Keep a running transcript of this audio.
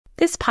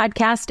This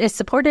podcast is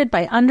supported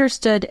by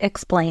Understood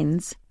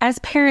Explains. As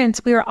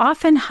parents, we are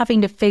often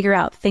having to figure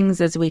out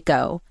things as we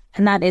go,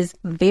 and that is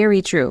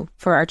very true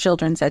for our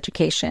children's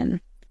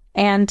education.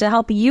 And to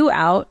help you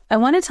out, I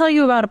want to tell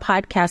you about a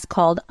podcast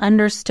called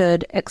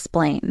Understood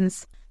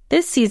Explains.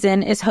 This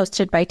season is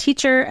hosted by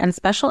teacher and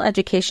special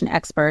education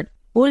expert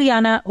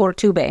Juliana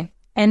Urtube,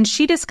 and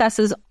she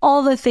discusses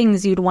all the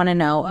things you'd want to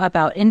know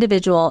about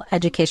individual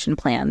education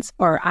plans,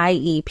 or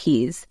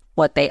IEPs,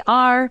 what they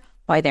are,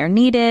 why they're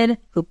needed,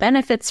 who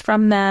benefits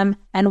from them,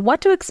 and what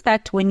to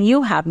expect when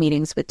you have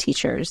meetings with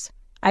teachers.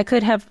 I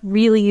could have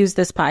really used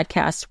this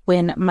podcast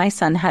when my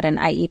son had an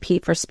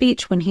IEP for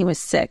speech when he was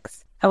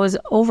 6. I was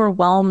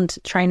overwhelmed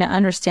trying to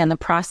understand the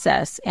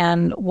process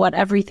and what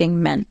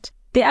everything meant.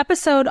 The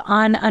episode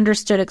on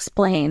Understood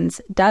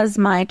Explains, Does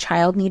My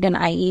Child Need an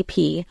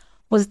IEP?,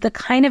 was the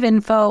kind of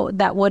info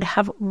that would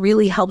have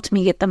really helped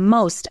me get the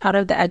most out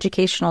of the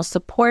educational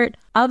support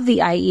of the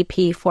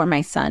IEP for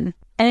my son.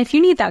 And if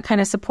you need that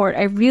kind of support,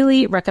 I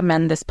really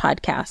recommend this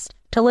podcast.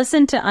 To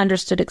listen to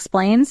Understood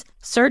Explains,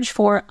 search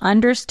for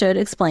Understood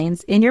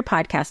Explains in your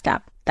podcast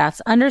app.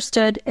 That's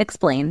Understood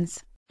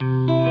Explains.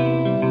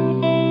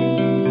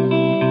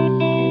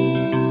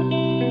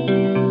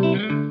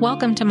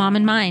 Welcome to Mom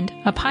in Mind,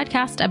 a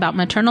podcast about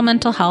maternal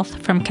mental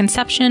health from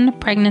conception,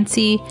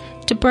 pregnancy,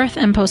 to birth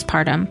and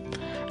postpartum.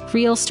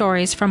 Real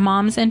stories from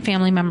moms and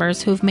family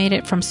members who've made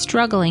it from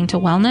struggling to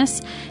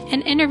wellness,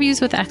 and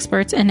interviews with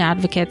experts and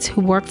advocates who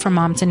work for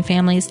moms and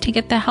families to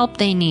get the help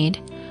they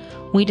need.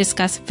 We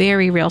discuss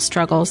very real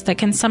struggles that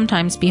can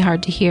sometimes be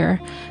hard to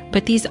hear,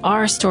 but these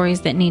are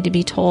stories that need to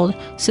be told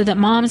so that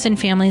moms and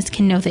families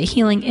can know that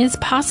healing is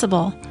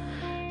possible.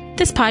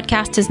 This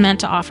podcast is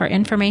meant to offer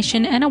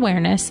information and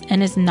awareness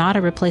and is not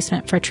a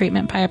replacement for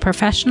treatment by a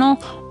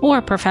professional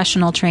or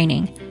professional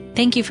training.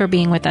 Thank you for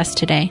being with us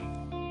today.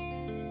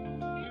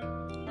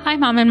 Hi,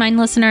 Mom in Mind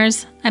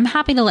listeners. I'm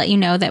happy to let you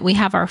know that we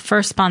have our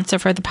first sponsor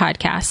for the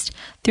podcast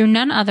through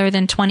none other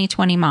than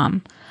 2020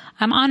 Mom.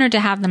 I'm honored to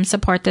have them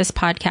support this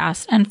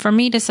podcast and for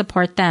me to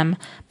support them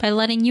by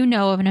letting you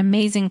know of an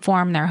amazing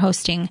forum they're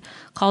hosting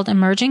called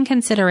Emerging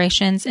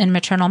Considerations in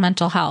Maternal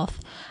Mental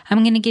Health.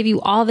 I'm going to give you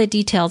all the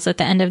details at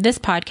the end of this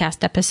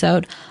podcast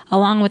episode,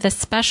 along with a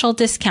special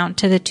discount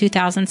to the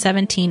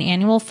 2017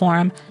 annual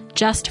forum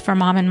just for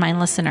Mom in Mind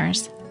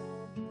listeners.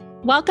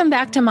 Welcome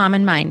back to Mom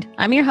in Mind.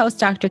 I'm your host,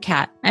 Dr.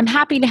 Kat. I'm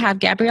happy to have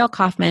Gabrielle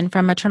Kaufman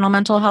from Maternal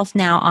Mental Health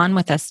Now on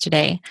with us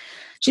today.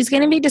 She's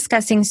going to be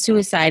discussing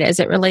suicide as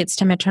it relates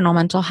to maternal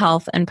mental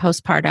health and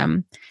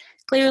postpartum.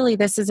 Clearly,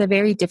 this is a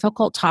very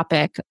difficult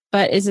topic,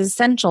 but it's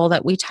essential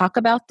that we talk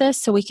about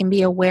this so we can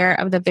be aware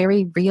of the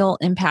very real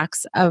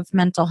impacts of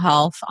mental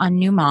health on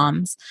new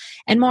moms,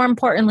 and more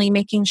importantly,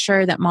 making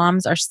sure that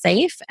moms are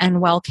safe and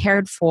well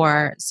cared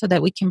for so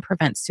that we can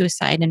prevent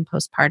suicide in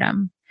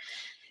postpartum.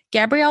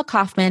 Gabrielle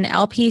Kaufman,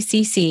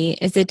 LPCC,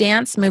 is a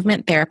dance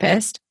movement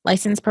therapist,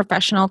 licensed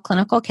professional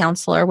clinical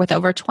counselor with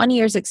over 20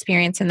 years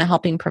experience in the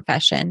helping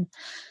profession.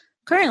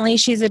 Currently,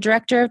 she's a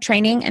director of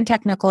training and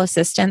technical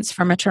assistance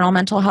for Maternal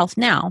Mental Health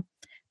Now.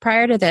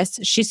 Prior to this,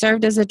 she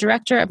served as a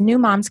director of New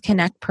Moms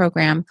Connect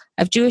program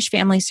of Jewish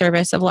Family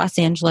Service of Los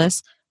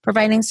Angeles,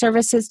 providing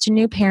services to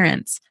new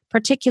parents,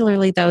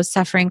 particularly those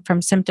suffering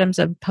from symptoms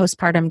of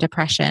postpartum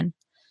depression.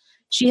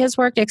 She has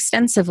worked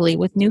extensively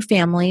with new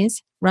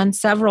families, run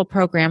several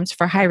programs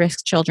for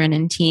high-risk children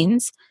and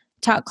teens,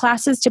 taught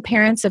classes to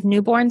parents of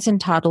newborns and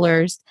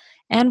toddlers,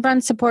 and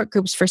run support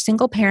groups for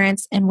single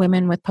parents and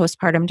women with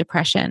postpartum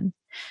depression.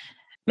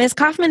 Ms.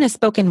 Kaufman has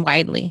spoken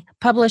widely,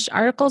 published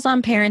articles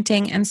on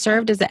parenting, and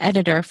served as the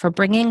editor for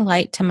Bringing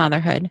Light to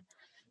Motherhood.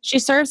 She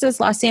serves as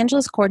Los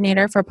Angeles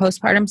coordinator for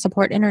Postpartum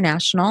Support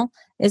International,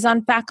 is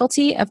on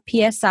faculty of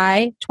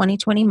PSI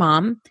 2020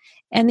 Mom,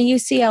 and the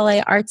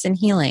UCLA Arts and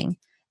Healing,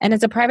 and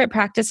is a private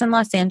practice in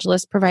Los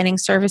Angeles providing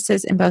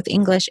services in both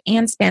English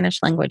and Spanish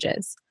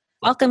languages.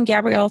 Welcome,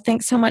 Gabrielle.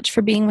 Thanks so much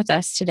for being with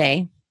us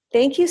today.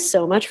 Thank you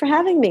so much for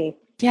having me.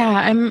 Yeah,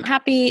 I'm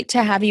happy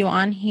to have you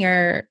on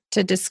here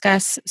to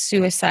discuss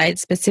suicide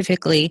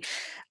specifically,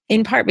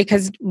 in part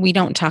because we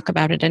don't talk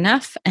about it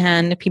enough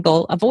and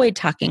people avoid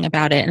talking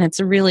about it, and it's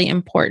really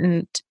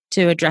important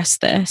to address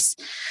this.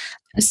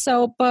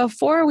 So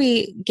before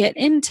we get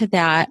into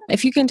that,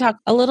 if you can talk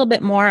a little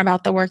bit more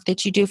about the work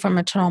that you do for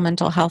Maternal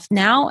Mental Health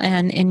Now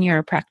and in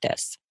your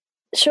practice.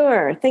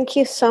 Sure. Thank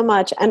you so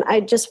much. And I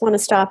just want to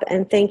stop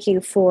and thank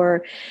you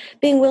for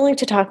being willing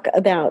to talk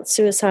about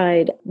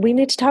suicide. We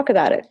need to talk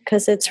about it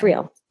because it's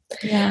real.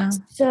 Yeah.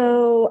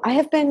 So I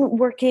have been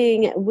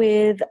working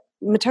with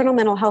Maternal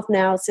Mental Health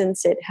Now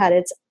since it had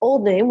its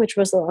old name, which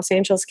was the Los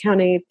Angeles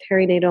County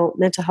Perinatal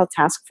Mental Health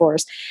Task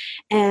Force.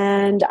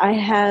 And I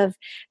have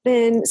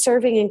been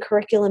serving in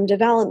curriculum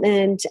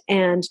development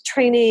and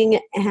training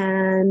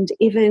and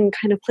even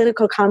kind of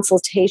clinical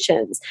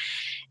consultations.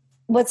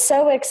 What's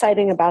so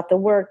exciting about the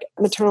work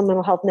Maternal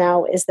Mental Health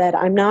Now is that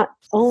I'm not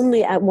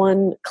only at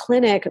one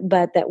clinic,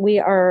 but that we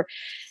are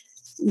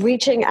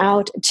reaching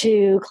out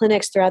to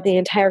clinics throughout the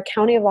entire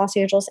county of Los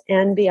Angeles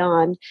and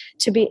beyond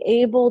to be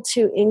able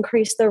to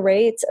increase the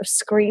rates of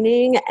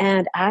screening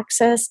and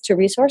access to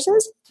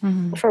resources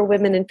for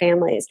women and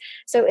families.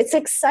 So it's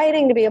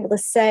exciting to be able to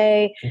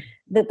say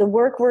that the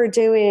work we're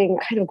doing,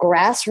 kind of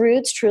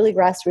grassroots, truly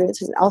grassroots,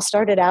 and all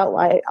started out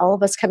like all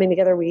of us coming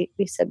together, we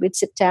said we'd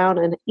sit down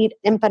and eat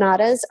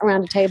empanadas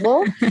around a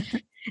table.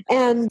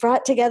 And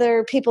brought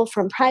together people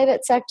from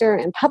private sector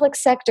and public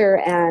sector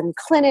and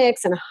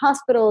clinics and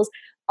hospitals,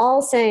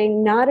 all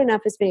saying not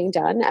enough is being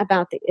done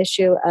about the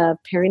issue of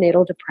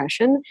perinatal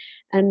depression.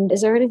 And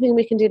is there anything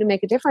we can do to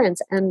make a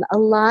difference? And a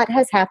lot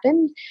has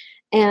happened.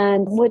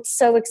 And what's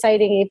so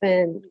exciting,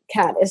 even,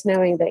 Kat, is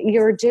knowing that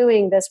you're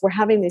doing this. We're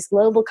having these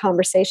global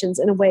conversations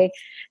in a way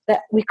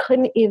that we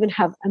couldn't even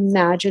have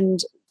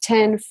imagined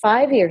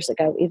 5 years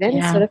ago, even.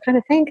 Yeah. So to kind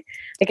of think,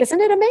 like,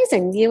 isn't it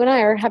amazing? You and I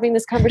are having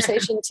this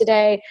conversation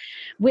today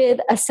with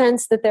a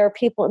sense that there are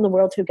people in the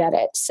world who get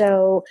it.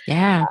 So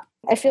yeah,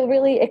 I feel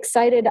really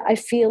excited. I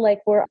feel like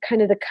we're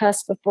kind of the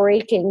cusp of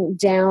breaking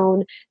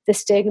down the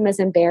stigmas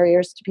and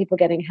barriers to people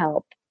getting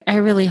help. I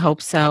really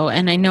hope so.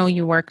 And I know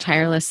you work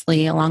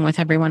tirelessly along with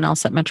everyone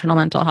else at Maternal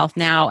Mental Health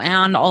Now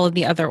and all of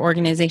the other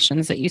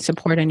organizations that you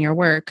support in your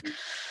work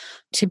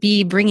to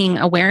be bringing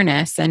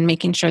awareness and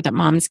making sure that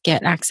moms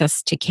get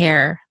access to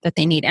care that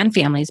they need, and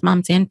families,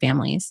 moms and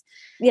families.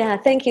 Yeah,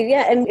 thank you.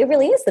 Yeah, and it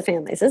really is the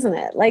families, isn't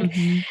it? Like,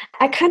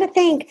 I kind of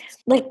think,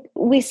 like,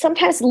 we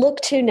sometimes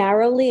look too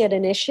narrowly at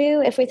an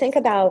issue. If we think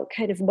about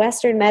kind of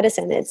Western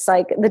medicine, it's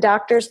like the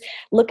doctors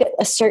look at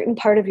a certain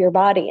part of your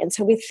body. And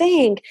so we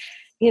think,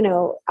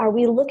 are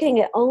we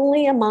looking at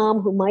only a mom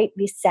who might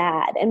be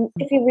sad? And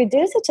if you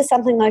reduce it to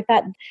something like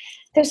that,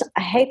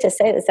 I hate to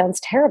say it, it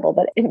sounds terrible,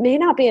 but it may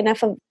not be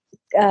enough of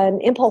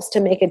an impulse to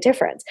make a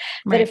difference.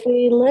 But if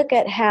we look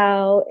at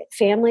how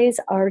families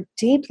are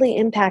deeply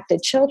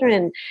impacted,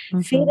 children,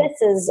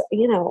 fetuses,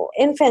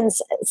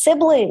 infants,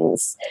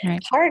 siblings,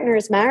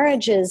 partners,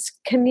 marriages,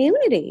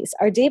 communities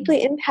are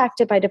deeply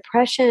impacted by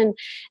depression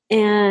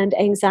and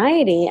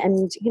anxiety.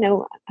 And,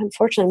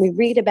 unfortunately, we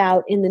read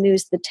about in the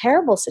news the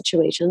terrible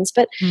situations,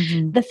 but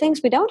the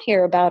things we don't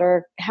hear about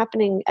are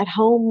happening at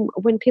home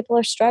when people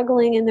are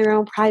struggling in their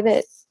own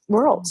private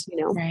worlds,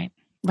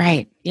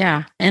 Right.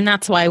 Yeah. And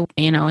that's why,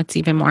 it's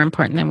even more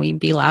important that we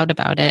be loud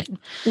about it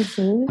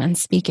and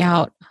speak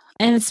out.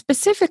 And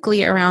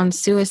specifically around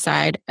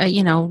suicide,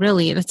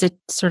 really, it's a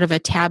sort of a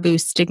taboo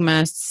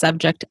stigma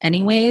subject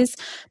anyways,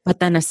 but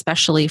then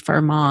especially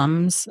for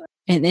moms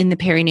in the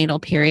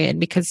perinatal period,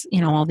 because,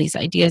 all these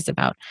ideas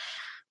about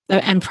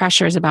and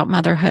pressures about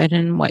motherhood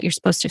and what you're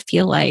supposed to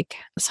feel like.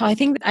 So I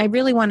think I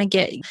really want to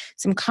get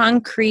some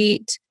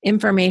concrete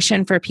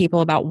information for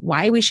people about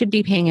why we should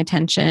be paying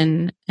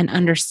attention and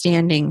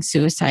understanding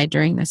suicide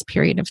during this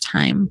period of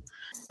time.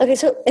 Okay,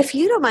 so if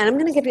you don't mind, I'm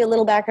going to give you a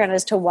little background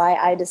as to why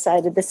I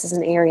decided this is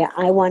an area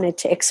I wanted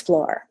to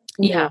explore.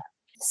 Yeah.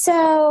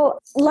 So,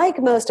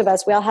 like most of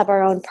us, we all have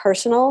our own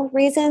personal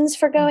reasons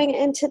for going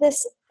into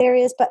this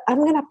areas, but I'm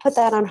going to put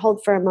that on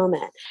hold for a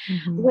moment.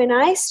 When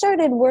I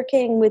started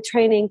working with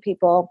training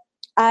people,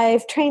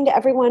 I've trained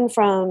everyone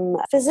from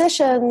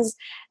physicians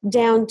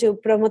down to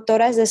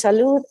promotoras de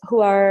salud,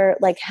 who are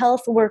like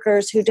health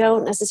workers who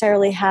don't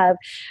necessarily have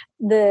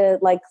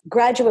the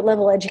graduate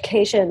level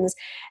educations.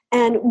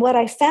 And what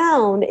I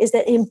found is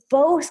that in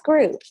both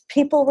groups,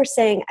 people were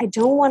saying, I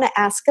don't want to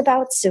ask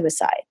about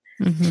suicide.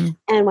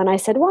 And when I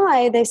said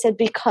why, they said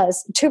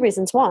because two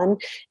reasons. One,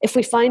 if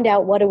we find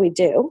out, what do we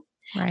do?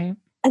 Right.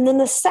 And then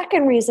the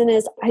second reason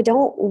is I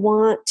don't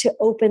want to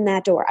open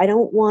that door. I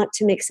don't want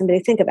to make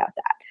somebody think about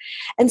that.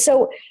 And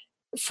so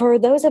for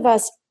those of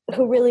us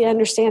who really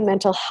understand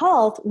mental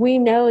health, we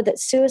know that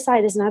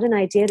suicide is not an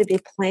idea to be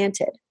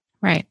planted.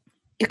 Right.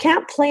 You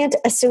can't plant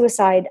a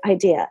suicide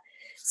idea.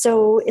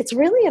 So it's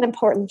really an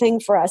important thing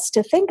for us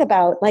to think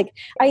about. Like,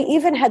 I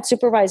even had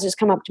supervisors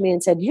come up to me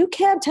and said, you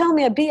can't tell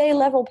me a BA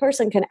level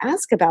person can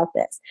ask about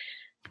this.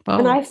 Whoa.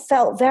 And I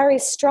felt very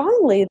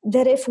strongly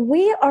that if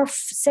we are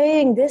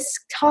saying this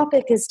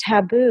topic is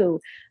taboo,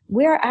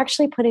 we're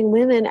actually putting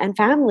women and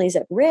families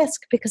at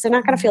risk because they're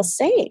not going to feel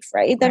safe,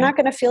 right? They're not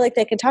going to feel like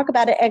they can talk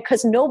about it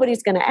because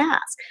nobody's going to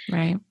ask.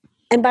 Right.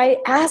 And by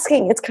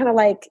asking, it's kind of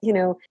like,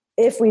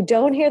 if we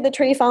don't hear the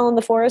tree fall in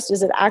the forest,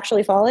 is it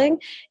actually falling?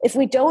 If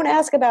we don't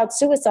ask about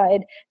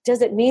suicide,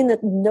 does it mean that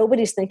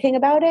nobody's thinking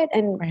about it?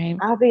 And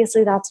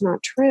obviously that's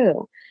not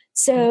true.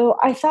 So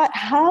I thought,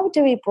 how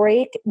do we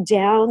break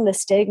down the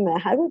stigma?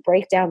 How do we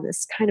break down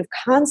this kind of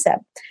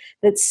concept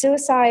that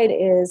suicide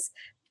is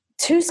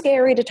too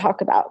scary to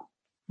talk about?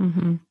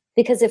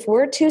 Because if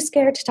we're too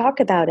scared to talk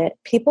about it,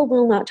 people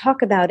will not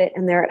talk about it,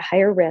 and they're at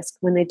higher risk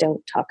when they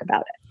don't talk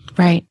about it.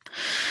 Right.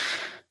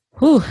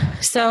 Whew.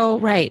 So,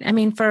 right. I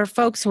mean, for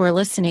folks who are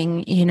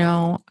listening,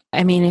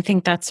 I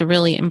think that's a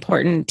really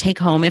important take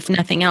home, if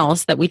nothing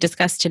else, that we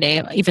discussed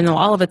today, even though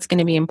all of it's going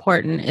to be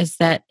important, is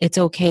that it's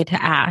okay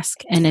to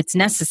ask, and it's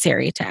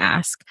necessary to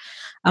ask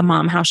a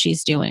mom how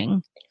she's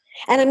doing.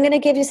 And I'm going to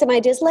give you some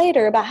ideas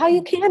later about how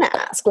you can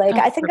ask.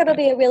 I think it'll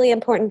be a really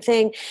important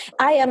thing.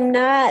 I am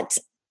not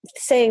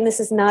saying this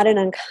is not an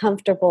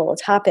uncomfortable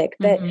topic,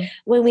 but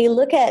when we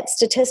look at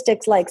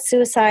statistics like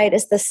suicide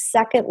is the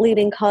second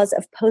leading cause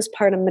of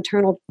postpartum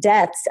maternal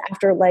deaths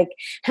after like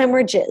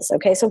hemorrhages.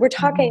 Okay. So we're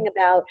talking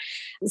about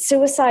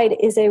suicide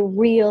is a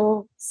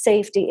real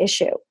safety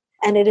issue.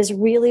 And it is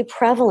really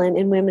prevalent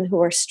in women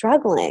who are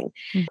struggling.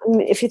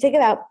 If you think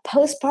about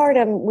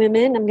postpartum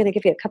women, I'm going to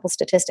give you a couple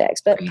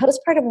statistics, but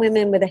postpartum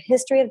women with a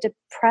history of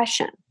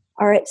depression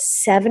are at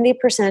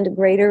 70%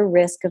 greater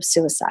risk of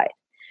suicide.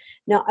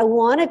 Now, I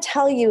want to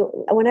tell you,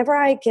 whenever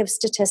I give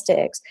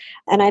statistics,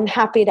 and I'm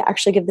happy to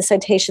actually give the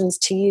citations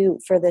to you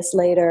for this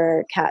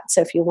later, Kat,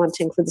 so if you want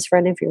to include this for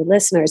any of your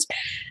listeners.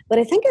 But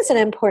I think it's an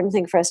important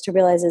thing for us to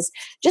realize is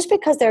just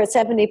because they're at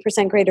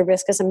 70% greater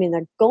risk doesn't mean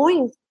they're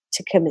going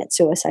to commit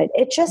suicide.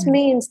 It just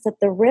means that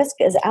the risk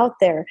is out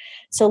there.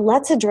 So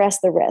let's address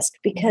the risk,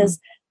 because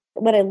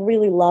what I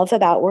really love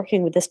about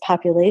working with this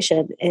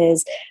population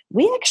is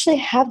we actually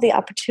have the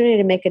opportunity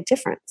to make a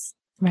difference.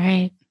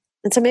 Right.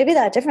 And so maybe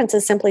that difference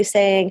is simply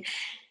saying,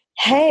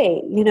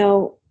 hey,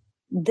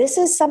 this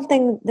is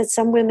something that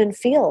some women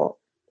feel.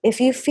 If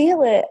you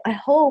feel it, I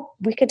hope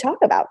we can talk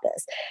about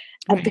this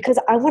because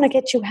I want to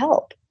get you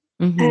help.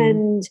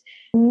 And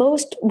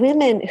most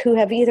women who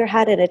have either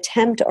had an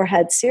attempt or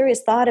had serious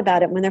thought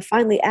about it, when they're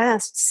finally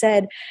asked,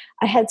 said,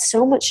 I had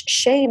so much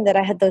shame that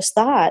I had those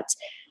thoughts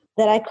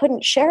that I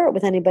couldn't share it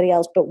with anybody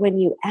else. But when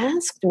you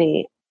asked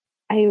me,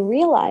 I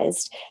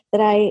realized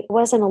that I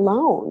wasn't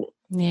alone.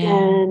 Yeah.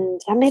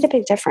 And that made a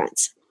big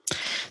difference.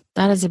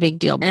 That is a big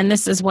deal. And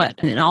this is what,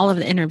 in all of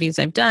the interviews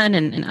I've done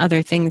and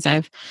other things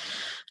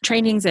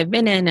trainings I've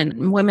been in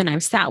and women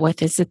I've sat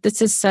with, is that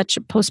this is such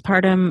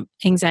postpartum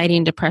anxiety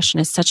and depression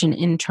is such an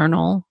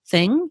internal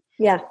thing.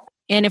 Yeah.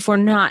 And if we're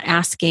not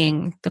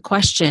asking the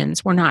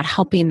questions, we're not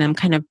helping them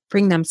kind of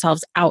bring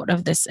themselves out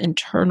of this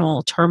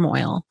internal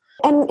turmoil.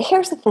 And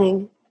here's the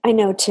thing I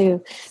know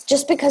too,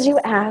 just because you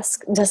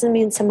ask doesn't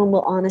mean someone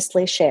will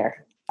honestly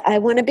share. I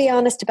want to be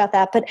honest about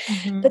that. But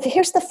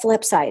here's the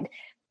flip side.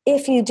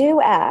 If you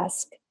do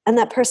ask and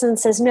that person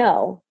says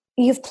no,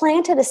 you've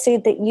planted a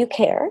seed that you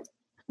care.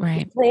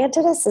 Right. You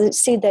planted a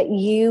seed that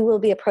you will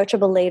be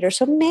approachable later.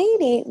 So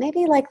maybe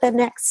like the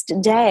next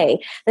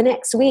day, the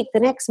next week,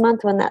 the next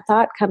month, when that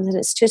thought comes and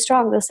it's too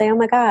strong, they'll say, oh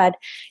my God,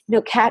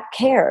 Kat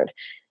cared.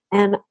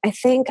 And I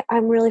think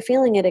I'm really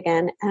feeling it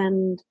again.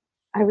 And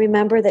I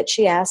remember that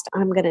she asked,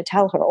 I'm going to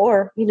tell her.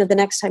 Or, the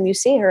next time you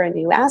see her and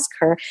you ask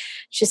her,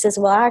 she says,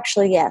 well,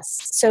 actually, yes.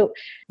 So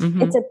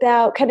it's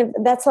about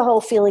that's the whole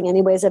feeling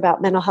anyways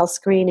about mental health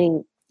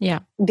screening.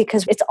 Yeah.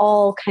 Because it's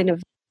all kind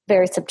of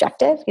very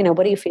subjective.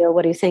 What do you feel?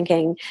 What are you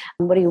thinking?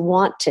 What do you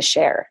want to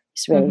share?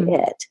 Is really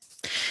it.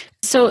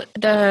 So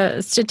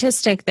the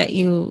statistic that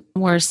you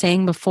were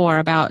saying before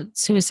about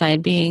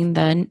suicide being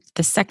the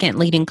second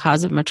leading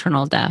cause of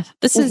maternal death,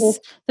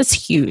 that's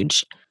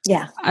huge.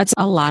 Yeah. That's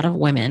a lot of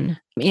women.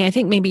 I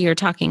think maybe you're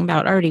talking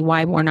about already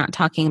why we're not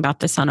talking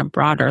about this on a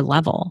broader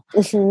level.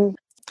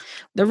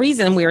 The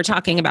reason we were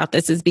talking about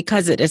this is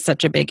because it is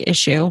such a big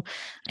issue.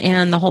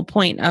 And the whole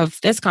point of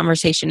this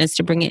conversation is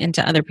to bring it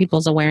into other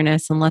people's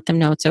awareness and let them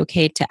know it's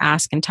okay to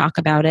ask and talk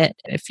about it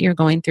if you're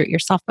going through it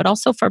yourself, but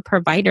also for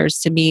providers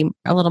to be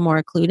a little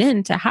more clued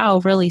in to how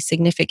really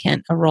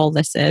significant a role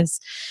this is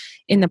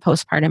in the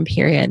postpartum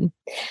period.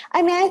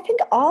 I mean, I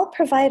think all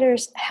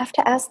providers have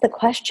to ask the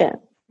question.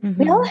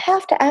 We all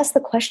have to ask the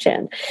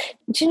question.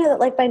 Do you know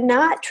that by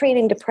not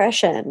treating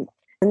depression,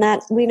 and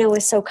that we know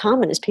is so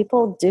common, is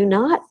people do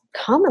not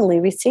commonly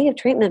receive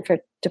treatment for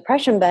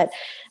depression, but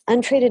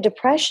untreated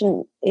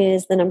depression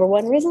is the number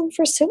one reason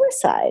for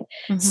suicide.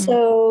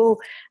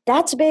 So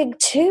that's big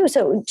too.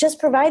 So just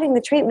providing the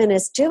treatment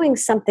is doing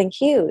something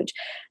huge.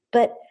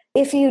 But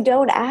if you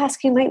don't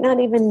ask, you might not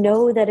even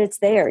know that it's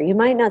there. You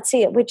might not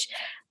see it, which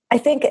I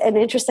think an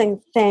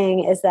interesting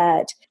thing is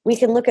that we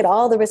can look at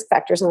all the risk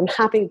factors, and I'm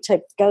happy to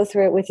go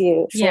through it with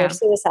you for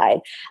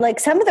suicide. Like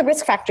some of the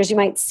risk factors you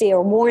might see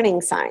are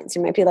warning signs.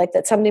 You might be like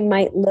that somebody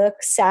might look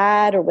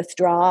sad or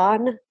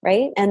withdrawn,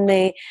 right? And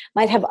they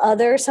might have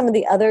some of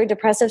the other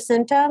depressive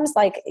symptoms,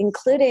 like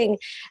including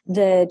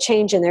the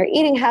change in their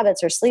eating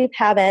habits or sleep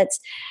habits.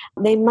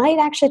 They might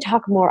actually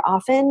talk more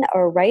often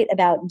or write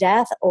about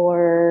death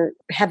or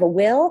have a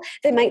will.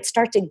 They might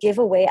start to give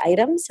away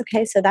items.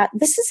 Okay, so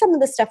this is some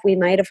of the stuff we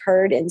might have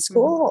heard in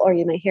school or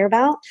you might hear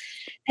about.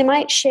 They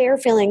might share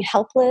feeling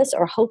helpless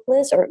or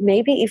hopeless, or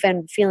maybe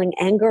even feeling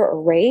anger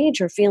or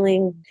rage, or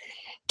feeling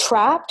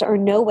trapped or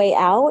no way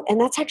out. And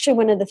that's actually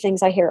one of the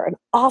things I hear an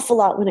awful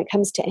lot when it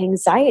comes to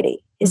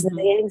anxiety, is that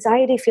the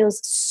anxiety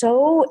feels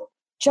so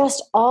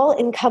just all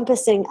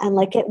encompassing and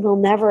like it will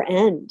never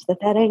end,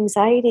 that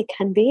anxiety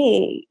can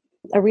be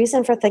a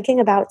reason for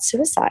thinking about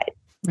suicide.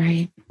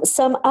 Right.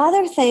 Some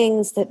other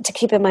things to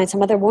keep in mind,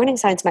 some other warning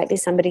signs might be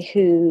somebody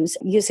who's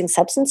using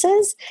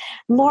substances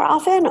more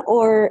often,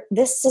 or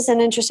this is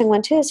an interesting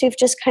one too, is you've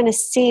just kind of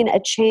seen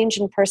a change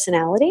in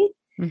personality.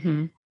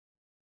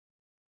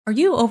 Are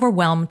you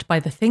overwhelmed by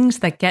the things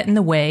that get in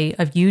the way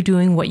of you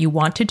doing what you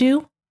want to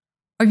do?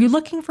 Are you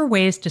looking for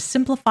ways to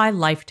simplify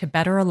life to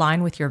better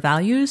align with your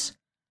values?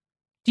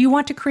 Do you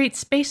want to create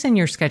space in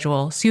your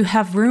schedule so you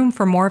have room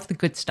for more of the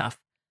good stuff?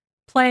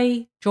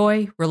 Play,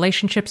 joy,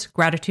 relationships,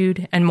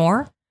 gratitude, and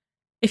more?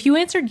 If you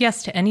answered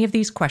yes to any of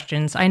these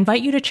questions, I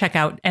invite you to check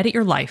out Edit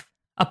Your Life,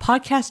 a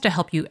podcast to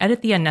help you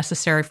edit the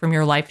unnecessary from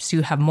your life so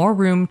you have more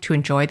room to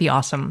enjoy the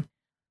awesome.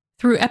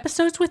 Through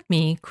episodes with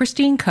me,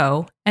 Christine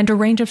Coe, and a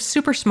range of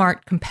super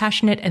smart,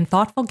 compassionate, and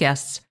thoughtful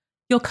guests,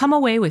 you'll come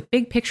away with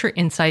big picture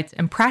insights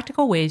and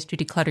practical ways to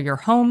declutter your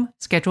home,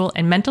 schedule,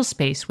 and mental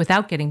space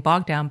without getting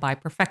bogged down by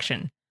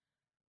perfection.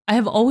 I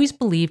have always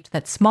believed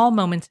that small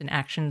moments and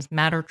actions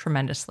matter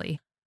tremendously.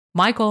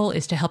 My goal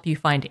is to help you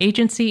find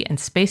agency and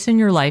space in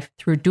your life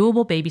through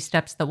doable baby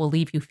steps that will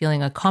leave you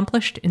feeling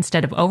accomplished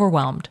instead of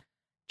overwhelmed.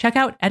 Check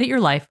out Edit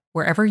Your Life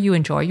wherever you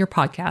enjoy your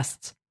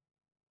podcasts.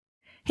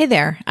 Hey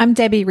there, I'm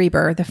Debbie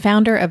Reber, the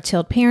founder of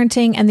Tilt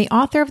Parenting and the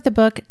author of the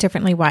book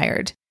Differently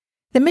Wired.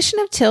 The mission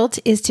of Tilt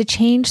is to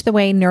change the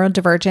way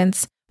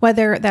neurodivergence,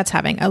 whether that's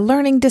having a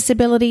learning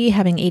disability,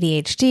 having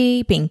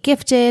ADHD, being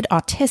gifted,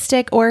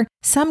 autistic, or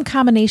some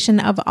combination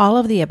of all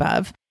of the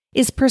above,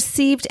 is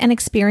perceived and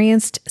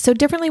experienced so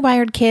differently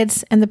wired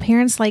kids and the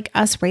parents like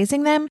us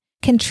raising them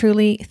can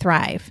truly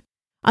thrive.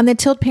 On the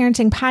Tilt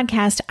Parenting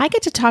podcast, I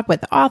get to talk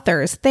with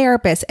authors,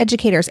 therapists,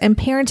 educators, and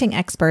parenting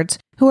experts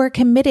who are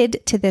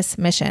committed to this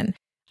mission.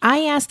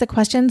 I ask the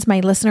questions my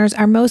listeners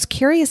are most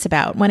curious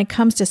about when it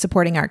comes to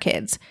supporting our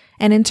kids.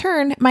 And in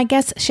turn, my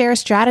guests share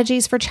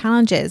strategies for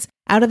challenges,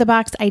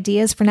 out-of-the-box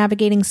ideas for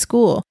navigating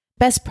school,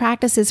 best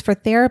practices for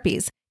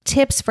therapies,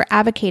 tips for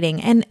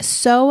advocating, and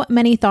so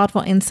many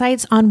thoughtful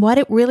insights on what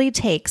it really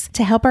takes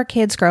to help our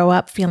kids grow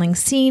up feeling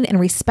seen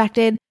and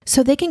respected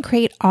so they can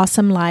create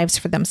awesome lives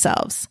for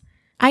themselves.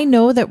 I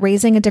know that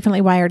raising a differently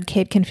wired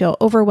kid can feel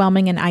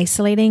overwhelming and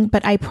isolating,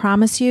 but I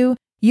promise you,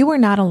 you are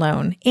not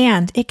alone,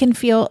 and it can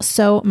feel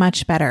so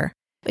much better.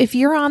 If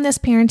you're on this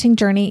parenting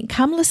journey,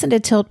 come listen to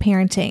Tilt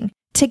Parenting.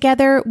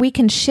 Together, we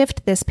can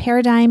shift this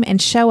paradigm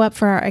and show up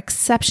for our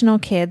exceptional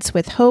kids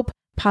with hope,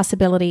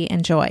 possibility,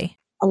 and joy.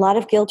 A lot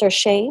of guilt or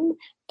shame,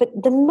 but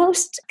the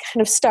most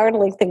kind of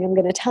startling thing I'm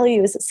going to tell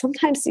you is that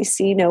sometimes you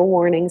see no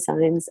warning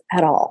signs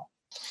at all.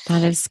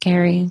 That is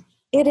scary.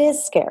 It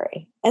is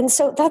scary. And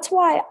so that's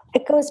why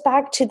it goes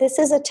back to this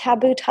is a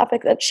taboo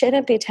topic that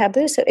shouldn't be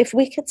taboo. So if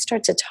we could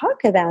start to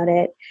talk about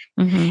it,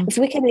 if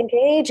we can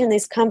engage in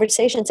these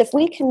conversations, if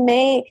we can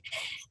make,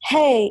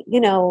 hey,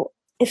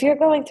 if you're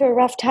going through a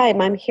rough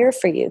time, I'm here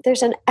for you.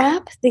 There's an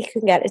app that you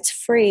can get. It's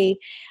free.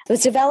 It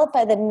was developed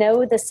by the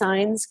Know the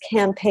Signs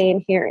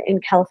campaign here in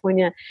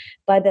California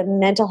by the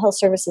Mental Health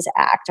Services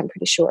Act, I'm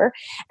pretty sure.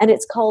 And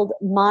it's called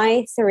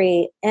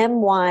My3,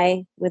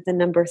 MY with the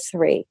number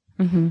 3.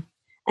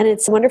 And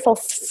it's a wonderful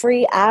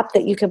free app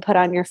that you can put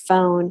on your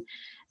phone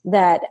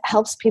that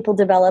helps people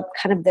develop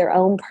kind of their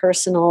own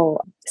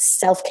personal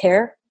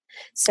self-care.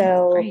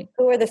 So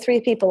who are the 3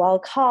 people I'll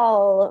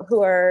call?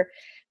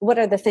 What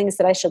are the things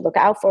that I should look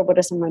out for? What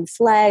are some red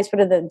flags?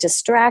 What are the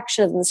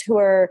distractions? Who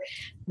are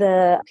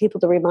the people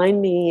to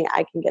remind me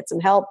I can get some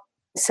help?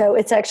 So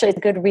it's actually a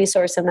good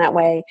resource in that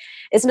way.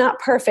 It's not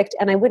perfect,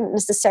 and I wouldn't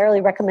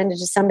necessarily recommend it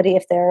to somebody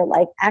if they're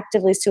like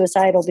actively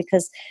suicidal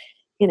because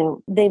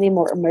they need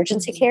more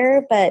emergency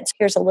care. But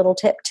here's a little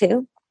tip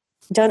too.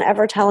 Don't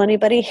ever tell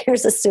anybody,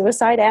 here's a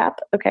suicide app.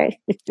 Okay.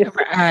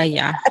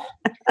 Yeah.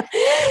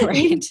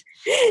 Right.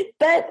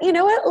 But you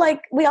know what?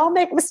 Like we all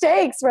make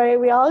mistakes, right?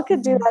 We all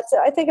could do that. So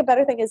I think a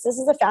better thing is this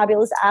is a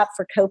fabulous app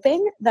for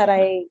coping that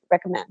I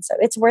recommend. So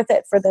it's worth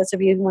it for those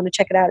of you who want to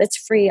check it out. It's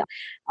free,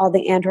 all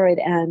the Android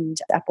and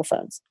Apple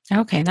phones.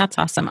 Okay, that's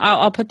awesome.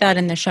 I'll put that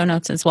in the show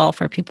notes as well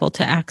for people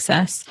to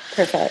access.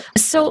 Perfect.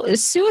 So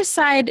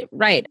suicide,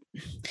 right.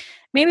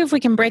 Maybe if we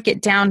can break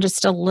it down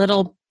just a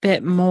little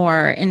bit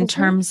more in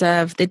terms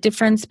of the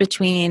difference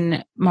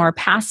between more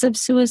passive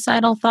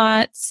suicidal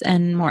thoughts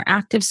and more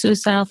active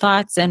suicidal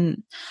thoughts. And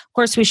of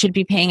course, we should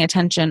be paying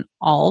attention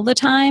all the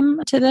time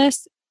to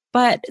this,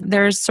 but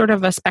there's sort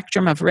of a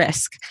spectrum of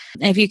risk.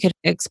 If you could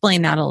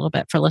explain that a little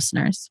bit for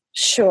listeners.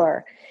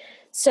 Sure.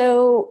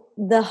 So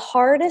the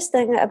hardest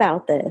thing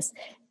about this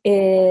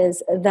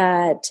is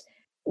that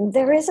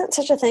there isn't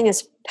such a thing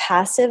as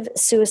passive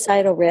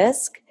suicidal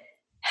risk.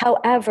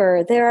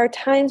 However, there are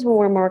times when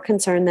we're more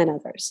concerned than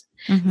others.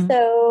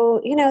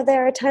 So,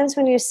 there are times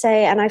when you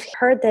say, and I've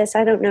heard this,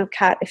 I don't know,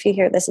 Kat, if you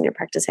hear this in your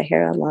practice, I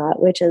hear it a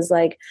lot, which is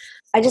like,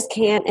 I just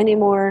can't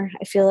anymore.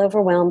 I feel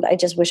overwhelmed. I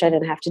just wish I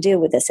didn't have to deal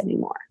with this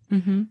anymore.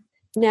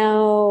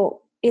 Now,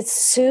 it's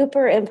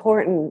super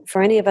important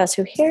for any of us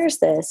who hears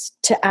this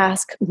to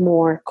ask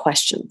more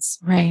questions.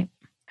 Right.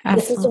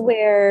 Absolutely. This is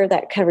where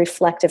that kind of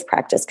reflective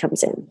practice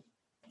comes in.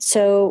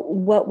 So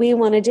what we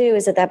want to do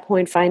is at that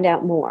point, find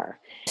out more.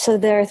 So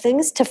there are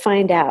things to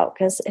find out,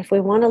 because if we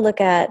want to look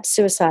at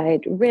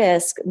suicide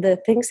risk, the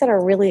things that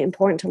are really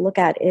important to look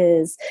at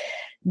is,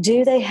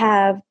 do they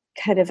have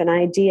kind of an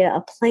idea,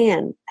 a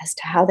plan as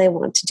to how they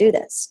want to do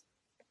this?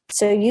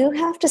 So you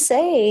have to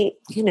say,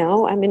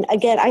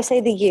 again, I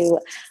say the you.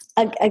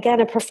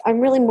 Again, I'm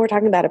really more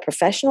talking about a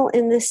professional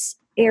in this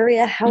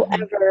area.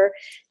 However,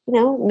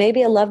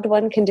 maybe a loved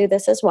one can do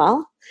this as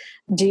well.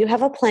 Do you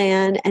have a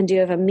plan, and do you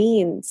have a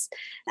means,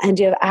 and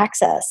do you have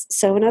access?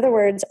 So in other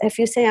words, if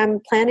you say, I'm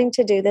planning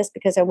to do this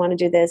because I want to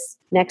do this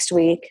next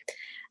week,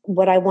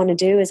 what I want to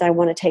do is I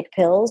want to take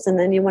pills, and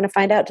then you want to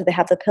find out, do they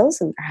have the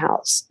pills in their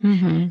house?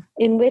 Mm-hmm.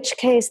 In which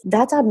case,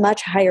 that's a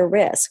much higher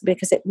risk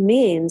because it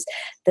means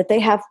that they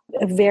have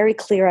a very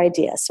clear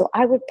idea. So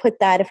I would put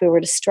that, if we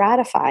were to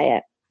stratify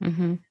it,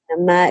 Mm-hmm.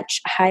 a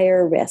much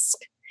higher risk.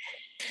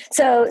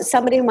 So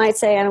somebody might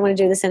say, I don't want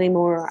to do this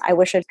anymore. I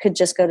wish I could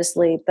just go to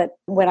sleep. But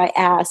when I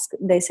ask,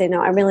 they say,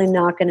 no, I'm really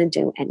not going to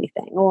do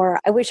anything.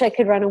 Or I wish I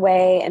could run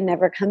away and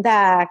never come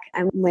back.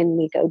 And when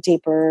we go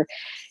deeper,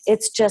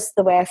 it's just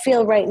the way I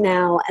feel right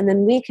now. And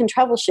then we can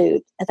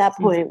troubleshoot at that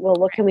point. Well,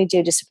 what can we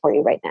do to support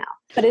you right now?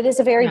 But it is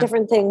a very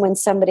different thing when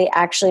somebody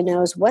actually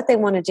knows what they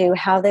want to do,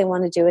 how they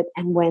want to do it,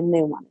 and when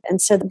they want it. And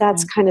so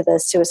that's kind of the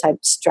suicide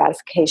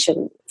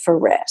stratification for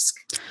risk.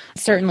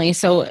 Certainly.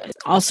 So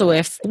also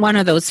if one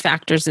of those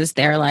factors is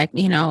there, like,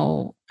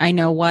 I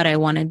know what I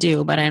want to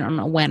do, but I don't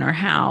know when or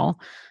how,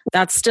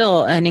 that's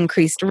still an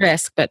increased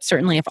risk. But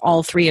certainly if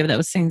all three of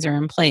those things are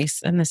in place,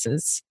 then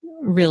this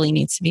really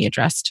needs to be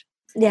addressed.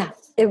 Yeah,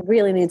 it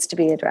really needs to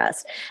be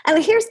addressed.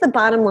 And here's the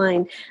bottom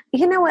line.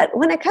 You know what?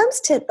 When it comes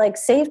to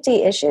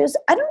safety issues,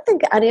 I don't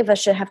think any of us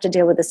should have to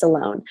deal with this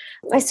alone.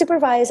 I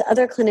supervise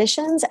other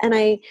clinicians, and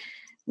I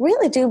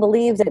really do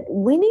believe that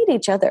we need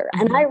each other.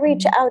 Mm-hmm. And I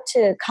reach out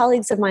to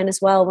colleagues of mine as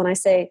well when I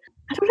say,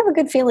 I don't have a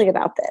good feeling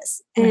about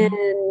this. Mm-hmm.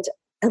 And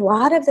a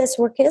lot of this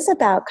work is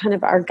about kind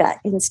of our gut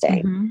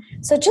instinct.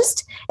 Mm-hmm. So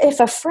just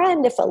if a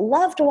friend, if a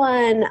loved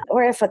one,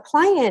 or if a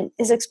client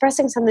is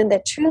expressing something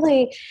that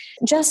truly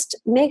just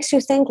makes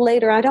you think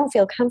later, I don't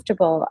feel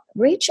comfortable,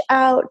 reach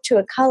out to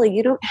a colleague.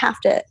 You don't have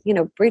to,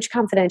 breach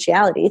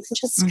confidentiality. You can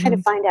just kind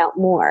of find out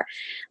more.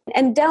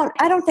 And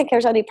I don't think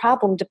there's any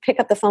problem to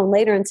pick up the phone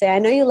later and say, I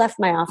know you left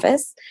my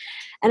office,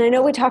 and I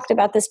know we talked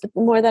about this, but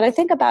the more that I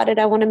think about it,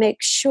 I want to make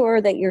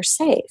sure that you're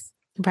safe.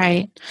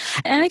 Right.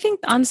 And I think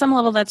on some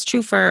level that's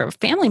true for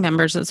family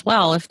members as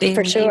well. If they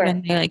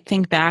they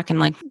think back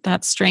and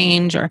that's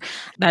strange, or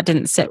that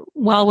didn't sit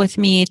well with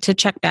me, to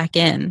check back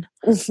in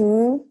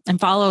and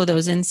follow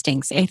those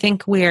instincts. I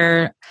think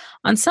we're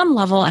on some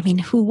level,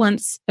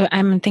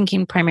 I'm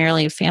thinking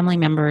primarily of family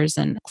members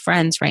and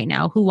friends right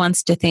now, who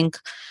wants to think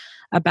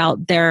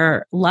about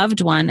their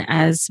loved one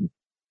as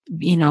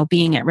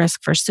being at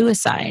risk for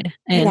suicide.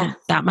 And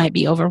that might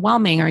be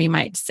overwhelming, or you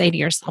might say to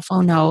yourself,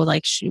 oh no,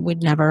 she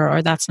would never,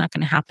 or that's not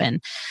going to happen.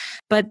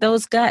 But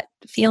those gut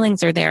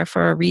feelings are there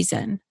for a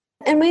reason.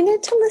 And we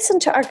need to listen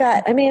to our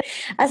gut.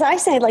 As I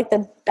say,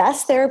 the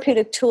best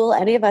therapeutic tool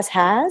any of us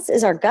has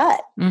is our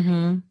gut.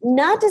 Mm-hmm.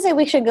 Not to say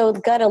we should go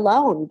gut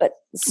alone, but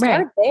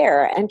start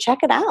there and check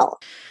it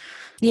out.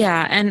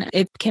 Yeah. And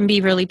it can be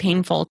really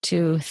painful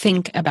to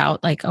think about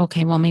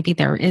okay, well, maybe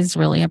there is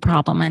really a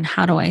problem, and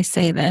how do I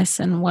say this,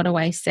 and what do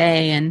I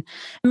say? And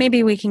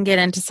maybe we can get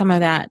into some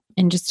of that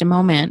in just a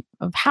moment,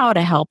 of how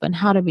to help and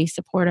how to be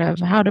supportive,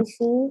 how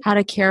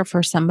to care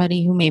for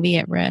somebody who may be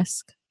at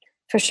risk.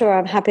 For sure.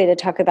 I'm happy to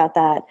talk about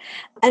that.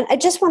 And I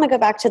just want to go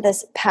back to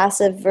this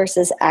passive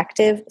versus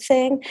active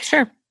thing.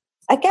 Sure.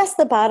 I guess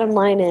the bottom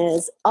line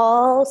is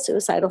all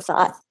suicidal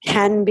thought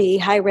can be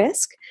high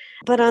risk,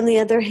 but on the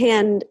other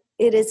hand,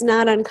 it is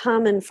not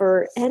uncommon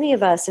for any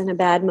of us in a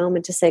bad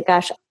moment to say,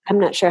 gosh, I'm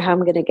not sure how I'm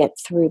going to get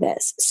through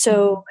this.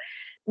 So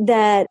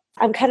that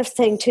I'm kind of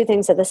saying two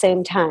things at the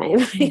same time.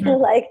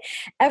 Mm-hmm.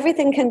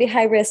 Everything can be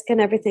high risk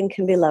and everything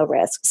can be low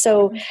risk.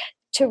 So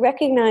to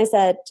recognize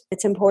that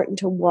it's important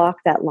to walk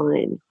that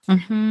line.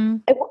 Mm-hmm.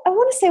 I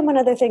want to say one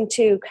other thing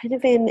too, kind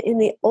of in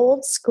the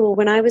old school,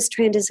 when I was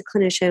trained as a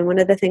clinician, one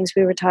of the things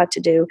we were taught to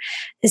do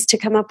is to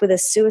come up with a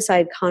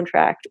suicide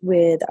contract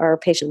with our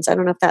patients. I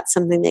don't know if that's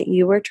something that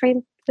you were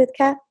trained with,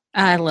 Kat?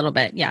 A little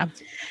bit, yeah.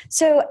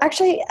 So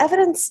actually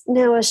evidence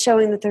now is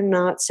showing that they're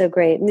not so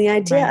great. And the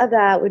idea of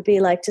that would be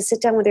to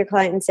sit down with your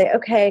client and say,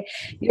 okay,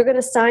 you're going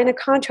to sign a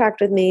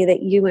contract with me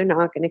that you are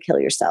not going to kill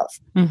yourself.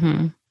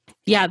 Mm-hmm.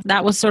 Yeah,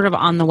 that was sort of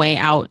on the way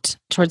out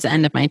towards the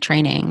end of my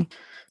training.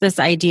 This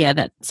idea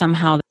that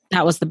somehow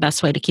that was the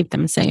best way to keep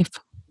them safe.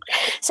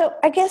 So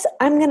I guess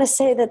I'm going to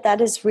say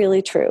that is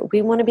really true.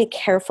 We want to be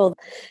careful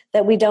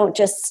that we don't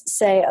just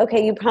say,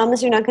 okay, you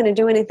promise you're not going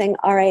to do anything.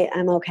 All right,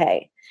 I'm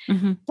okay.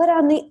 Mm-hmm. But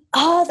on the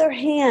other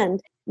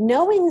hand,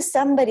 knowing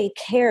somebody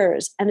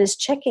cares and is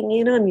checking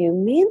in on you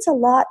means a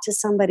lot to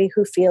somebody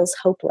who feels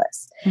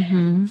hopeless.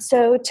 Mm-hmm.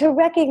 So to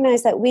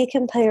recognize that we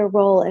can play a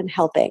role in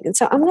helping. And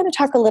so I'm going to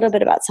talk a little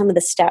bit about some of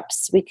the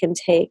steps we can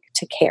take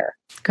to care.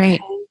 Great.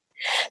 Okay?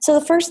 So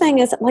the first thing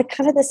is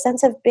kind of the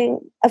sense of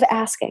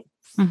asking.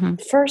 Mm-hmm.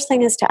 First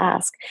thing is to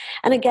ask.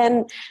 And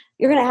again,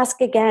 you're going to ask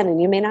again, and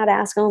you may not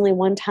ask only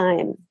one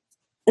time.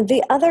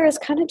 The other is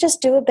kind of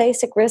just do a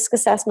basic risk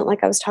assessment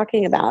like I was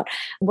talking about.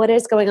 What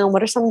is going on?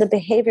 What are some of the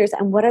behaviors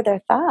and what are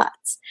their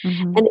thoughts?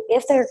 Mm-hmm. And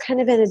if they're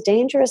kind of in a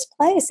dangerous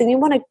place and you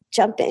want to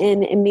jump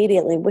in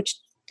immediately, which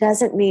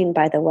doesn't mean,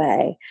 by the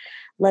way,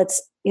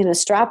 let's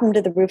strap them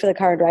to the roof of the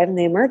car and drive in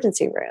the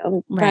emergency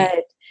room. Right.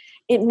 But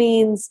it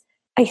means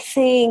I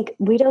think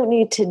we don't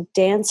need to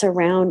dance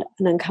around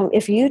an uncomfortable.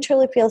 If you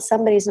truly feel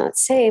somebody's not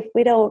safe,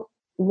 we don't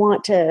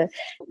want to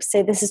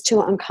say this is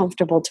too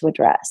uncomfortable to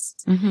address.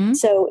 Mm-hmm.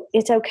 So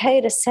it's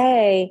okay to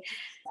say,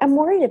 I'm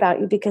worried about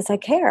you because I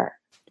care.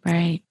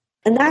 Right.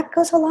 And that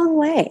goes a long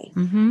way.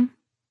 Mm-hmm.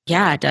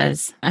 Yeah, it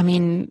does. I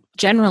mean,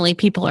 generally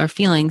people are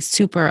feeling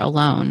super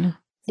alone.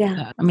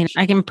 Yeah. I mean,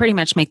 I can pretty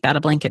much make that a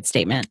blanket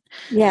statement.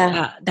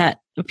 Yeah. That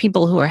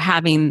people who are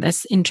having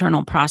this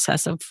internal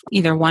process of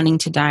either wanting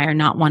to die or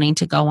not wanting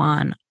to go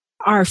on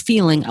are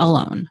feeling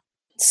alone.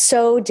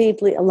 So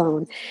deeply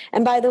alone.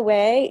 And by the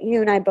way, you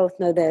and I both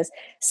know this,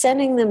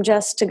 sending them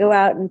just to go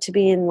out and to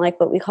be in like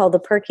what we call the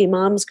perky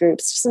moms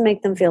groups doesn't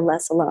make them feel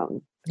less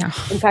alone. No.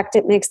 In fact,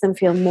 it makes them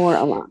feel more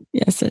alone.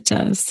 Yes, it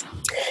does.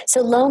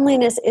 So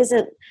loneliness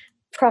isn't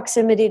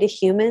proximity to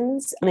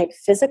humans on a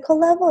physical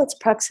level, it's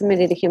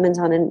proximity to humans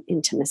on an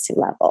intimacy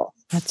level.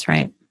 That's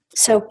right.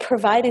 So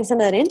providing some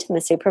of that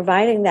intimacy,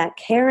 providing that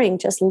caring,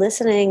 just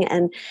listening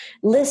and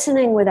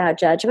listening without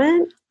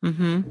judgment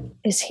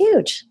is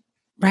huge.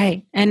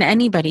 Right. And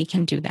anybody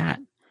can do that.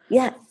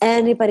 Yeah,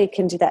 anybody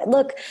can do that.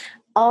 Look,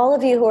 all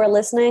of you who are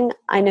listening,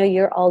 I know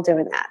you're all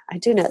doing that. I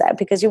do know that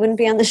because you wouldn't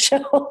be on the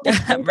show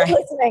Right.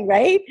 listening,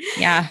 right?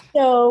 Yeah.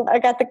 So I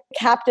got the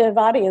captive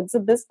audience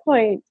at this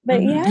point.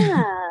 But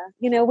yeah,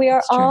 we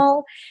are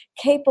all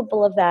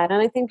capable of that.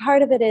 And I think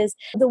part of it is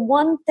the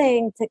one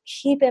thing to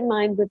keep in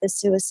mind with the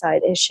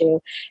suicide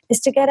issue is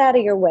to get out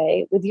of your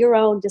way with your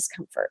own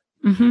discomfort.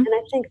 Mm-hmm. And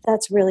I think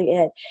that's really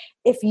it.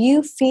 If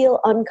you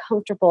feel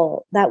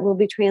uncomfortable, that will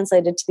be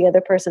translated to the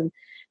other person.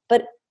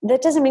 But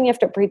that doesn't mean you have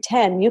to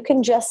pretend. You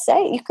can just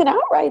say, you can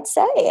outright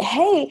say,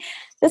 hey,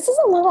 this is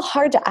a little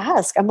hard to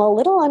ask. I'm a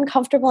little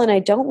uncomfortable and I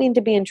don't mean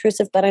to be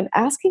intrusive, but I'm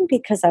asking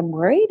because I'm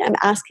worried. I'm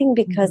asking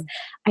because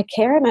I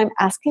care and I'm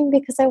asking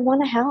because I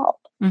want to help.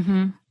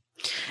 Mm-hmm.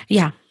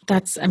 Yeah,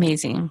 that's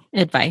amazing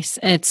advice.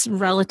 It's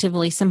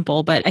relatively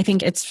simple, but I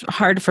think it's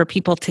hard for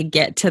people to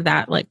get to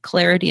that like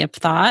clarity of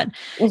thought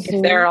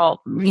if they're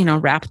all,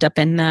 wrapped up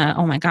in the,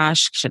 oh my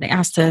gosh, should I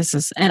ask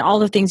this? And all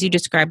the things you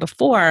described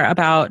before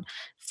about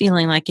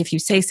feeling like if you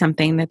say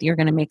something that you're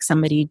going to make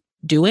somebody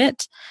do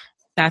it.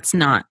 That's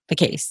not the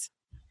case.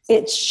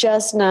 It's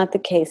just not the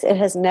case. It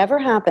has never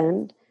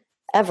happened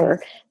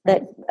ever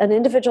that an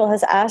individual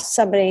has asked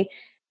somebody,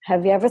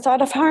 have you ever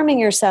thought of harming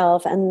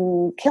yourself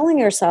and killing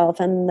yourself?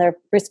 And their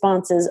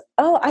response is,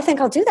 oh, I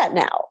think I'll do that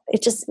now.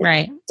 It just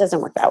it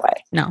doesn't work that way.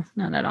 No,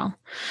 not at all.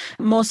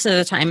 Most of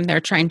the time they're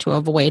trying to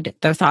avoid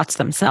their thoughts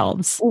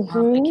themselves.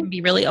 It can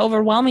be really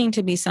overwhelming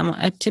to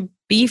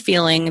be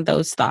feeling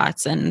those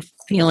thoughts and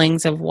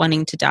feelings of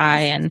wanting to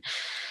die and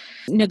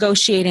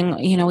negotiating,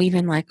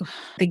 even like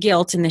the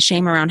guilt and the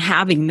shame around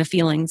having the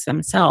feelings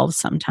themselves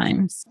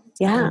sometimes.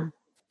 Yeah.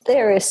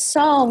 There is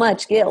so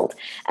much guilt,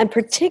 and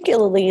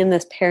particularly in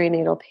this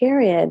perinatal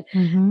period,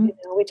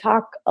 we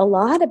talk a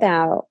lot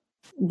about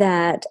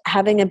that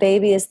having a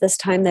baby is this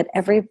time that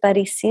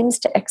everybody seems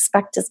to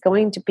expect is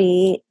going to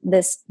be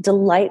this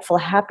delightful,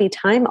 happy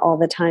time all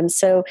the time.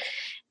 So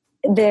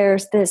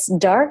there's this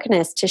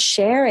darkness to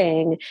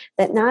sharing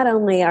that not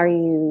only are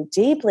you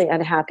deeply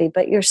unhappy,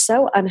 but you're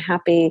so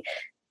unhappy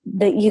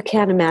that you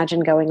can't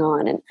imagine going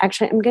on. And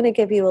actually, I'm going to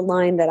give you a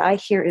line that I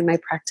hear in my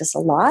practice a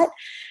lot.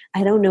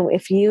 I don't know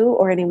if you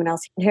or anyone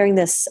else hearing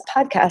this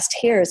podcast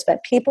hears,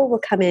 but people will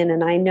come in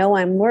and I know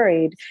I'm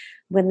worried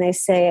when they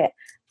say,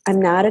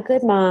 I'm not a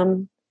good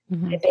mom.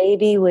 My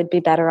baby would be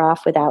better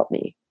off without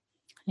me.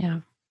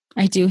 Yeah,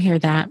 I do hear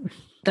that.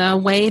 The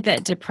way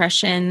that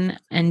depression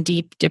and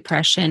deep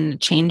depression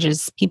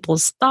changes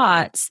people's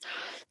thoughts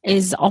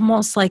is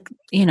almost like,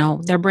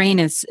 their brain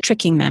is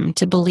tricking them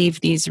to believe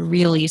these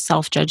really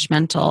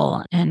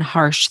self-judgmental and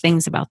harsh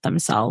things about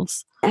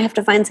themselves. I have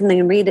to find something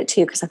and read it to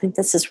you because I think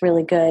this is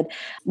really good.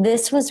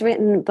 This was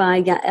written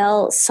by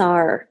Yael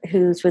Sar,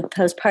 who's with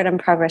Postpartum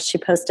Progress. She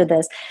posted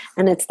this,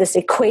 and it's this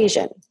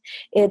equation.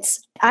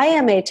 It's, I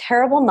am a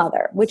terrible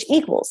mother, which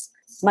equals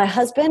my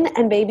husband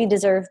and baby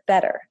deserve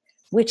better,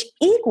 which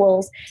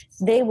equals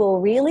they will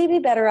really be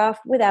better off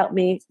without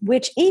me,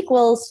 which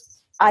equals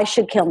I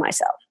should kill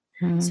myself.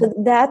 So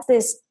that's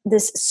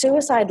this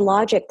suicide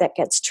logic that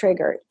gets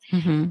triggered.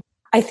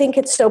 I think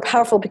it's so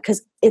powerful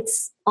because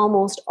it's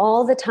almost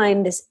all the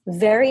time this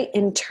very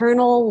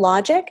internal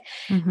logic,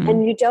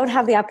 and you don't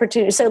have the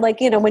opportunity. So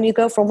when you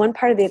go from one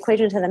part of the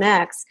equation to the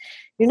next,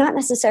 you're not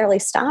necessarily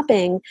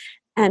stopping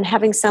and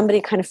having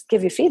somebody kind of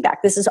give you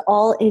feedback. This is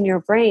all in your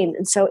brain.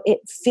 And so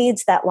it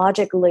feeds that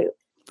logic loop.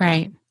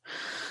 Right.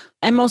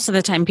 And most of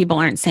the time people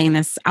aren't saying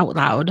this out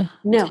loud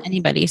to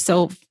anybody.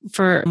 So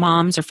for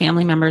moms or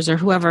family members or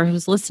whoever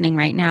who's listening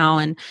right now,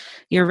 and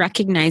you're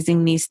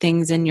recognizing these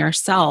things in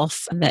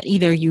yourself that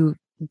either you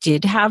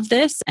did have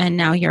this and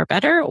now you're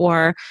better,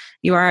 or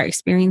you are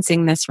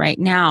experiencing this right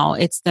now,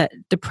 it's that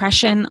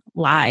depression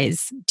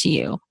lies to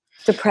you.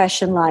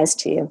 Depression lies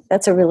to you.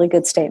 That's a really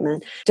good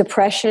statement.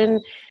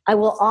 Depression, I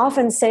will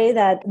often say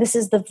that this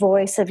is the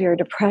voice of your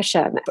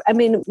depression. I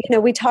mean,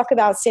 we talk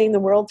about seeing the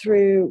world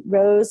through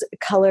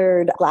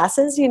rose-colored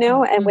glasses,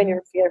 and when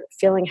you're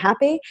feeling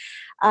happy.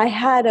 I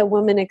had a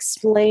woman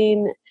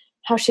explain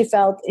how she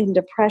felt in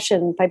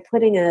depression by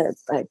putting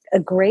a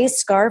gray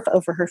scarf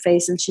over her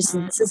face. And she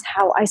said, this is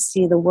how I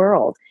see the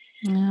world.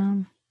 Yeah.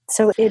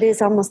 So it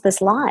is almost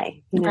this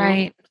lie, you know?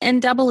 Right.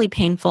 And doubly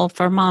painful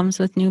for moms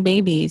with new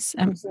babies,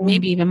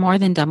 maybe even more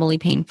than doubly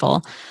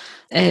painful,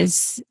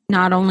 is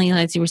not only,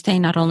 as you were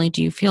saying, not only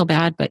do you feel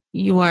bad, but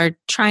you are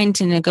trying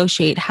to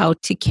negotiate how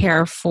to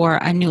care for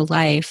a new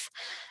life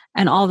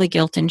and all the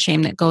guilt and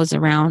shame that goes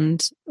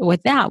around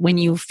with that when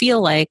you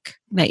feel like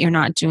that you're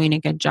not doing a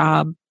good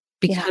job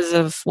because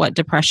of what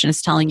depression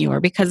is telling you, or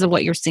because of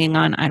what you're seeing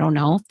on, I don't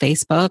know,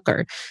 Facebook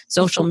or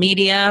social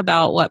media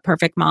about what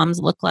perfect moms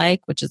look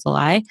like, which is a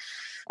lie.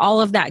 All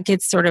of that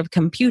gets sort of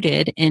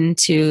computed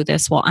into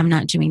this, well, I'm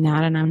not doing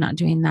that and I'm not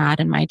doing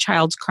that. And my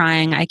child's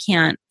crying. I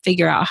can't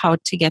figure out how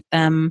to get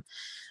them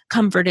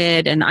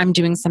comforted and I'm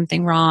doing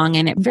something wrong.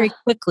 And it very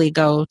quickly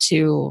go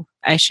to,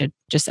 I should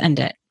just end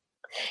it.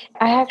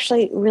 I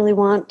actually really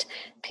want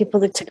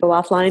people to go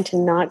offline, to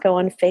not go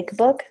on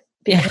Facebook.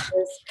 Because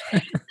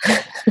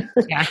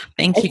yeah,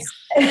 thank you.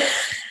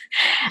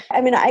 I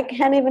mean, I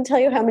can't even tell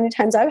you how many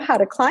times I've had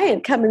a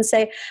client come and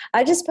say,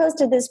 I just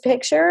posted this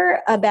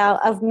picture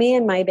of me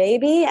and my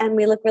baby and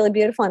we look really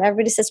beautiful and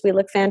everybody says we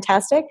look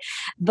fantastic,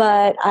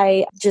 but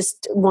I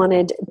just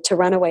wanted to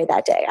run away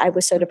that day. I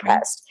was so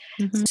depressed.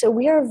 Mm-hmm. So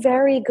we are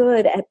very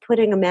good at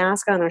putting a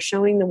mask on or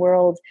showing the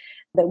world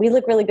that we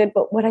look really good.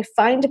 But what I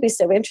find to be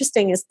so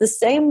interesting is the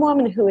same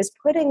woman who is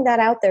putting that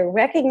out there,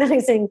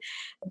 recognizing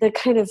the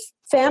kind of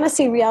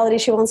fantasy reality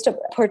she wants to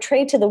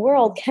portray to the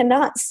world,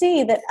 cannot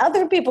see that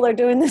other people are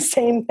doing the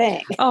same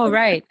thing. Oh,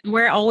 right.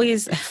 We're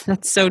always,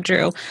 that's so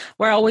true.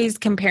 We're always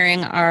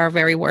comparing our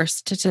very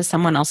worst to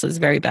someone else's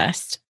very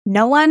best.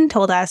 No one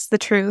told us the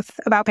truth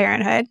about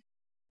parenthood.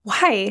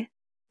 Why?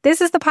 This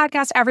is the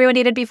podcast everyone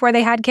needed before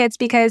they had kids,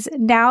 because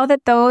now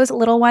that those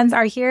little ones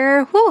are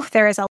here,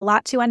 there is a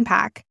lot to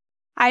unpack.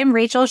 I'm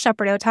Rachel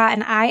Shepardota,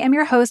 and I am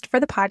your host for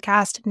the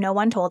podcast No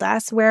One Told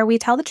Us, where we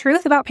tell the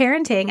truth about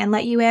parenting and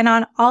let you in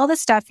on all the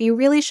stuff you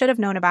really should have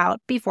known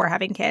about before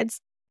having kids.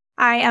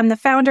 I am the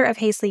founder of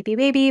Hey Sleepy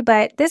Baby,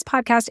 but this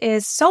podcast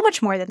is so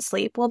much more than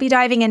sleep. We'll be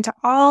diving into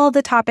all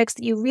the topics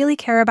that you really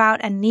care about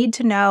and need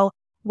to know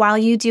while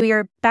you do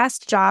your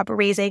best job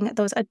raising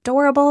those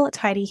adorable,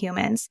 tiny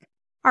humans.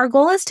 Our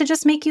goal is to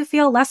just make you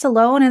feel less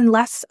alone and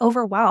less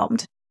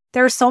overwhelmed.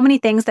 There are so many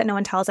things that no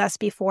one tells us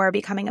before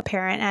becoming a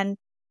parent, and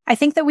I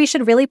think that we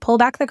should really pull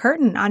back the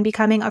curtain on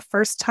becoming a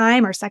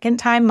first-time or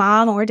second-time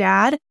mom or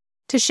dad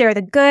to share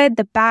the good,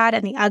 the bad,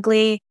 and the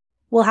ugly.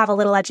 We'll have a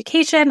little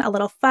education, a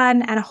little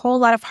fun, and a whole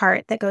lot of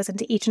heart that goes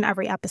into each and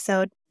every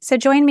episode. So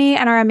join me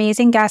and our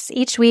amazing guests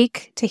each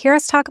week to hear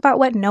us talk about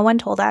what no one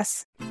told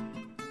us.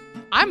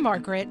 I'm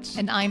Margaret.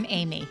 And I'm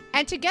Amy.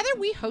 And together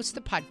we host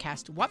the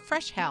podcast, What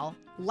Fresh Hell?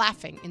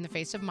 Laughing in the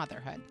Face of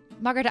Motherhood.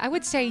 Margaret, I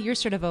would say you're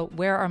sort of a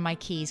where are my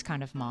keys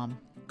kind of mom.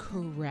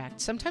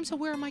 Correct. Sometimes a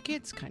where are my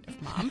kids kind of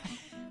mom.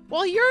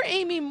 Well, you're,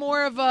 Amy,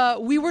 more of a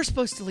we were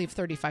supposed to leave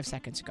 35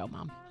 seconds ago,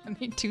 mom. I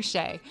mean, touche.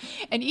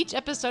 In each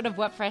episode of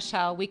What Fresh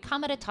Hell, we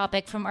come at a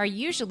topic from our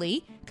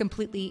usually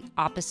completely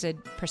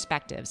opposite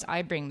perspectives.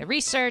 I bring the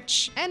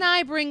research. And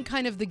I bring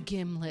kind of the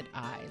gimlet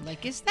eye.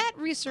 Like, is that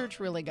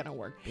research really going to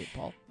work,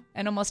 people?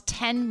 And almost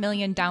 10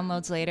 million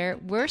downloads later,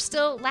 we're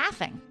still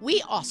laughing.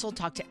 We also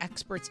talk to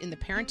experts in the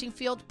parenting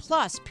field,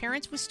 plus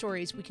parents with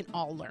stories we can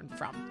all learn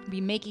from.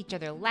 We make each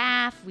other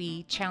laugh,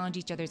 we challenge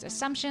each other's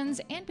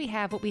assumptions, and we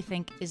have what we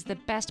think is the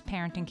best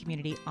parenting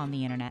community on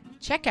the internet.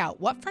 Check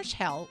out What Fresh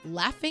Hell,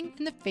 Laughing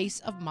in the Face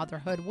of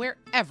Motherhood,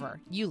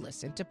 wherever you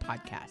listen to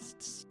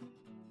podcasts.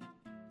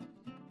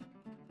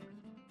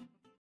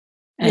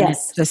 And it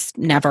just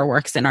never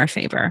works in our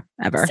favor,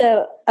 ever.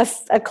 So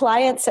a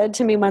client said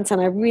to me once,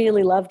 and I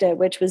really loved it,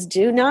 which was,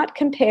 do not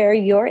compare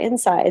your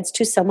insides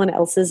to someone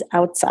else's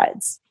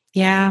outsides.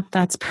 Yeah,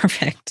 that's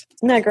perfect.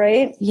 Isn't that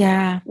great?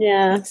 Yeah.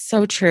 Yeah.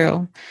 So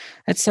true.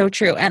 That's so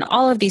true. And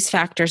all of these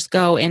factors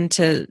go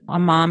into a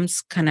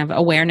mom's kind of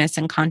awareness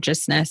and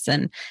consciousness,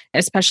 and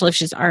especially if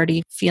she's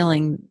already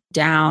feeling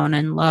down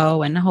and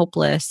low and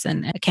hopeless,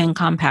 and it can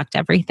compact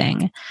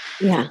everything.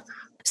 Yeah.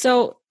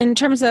 So in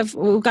terms of,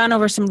 we've gone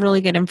over some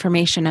really good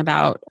information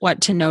about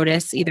what to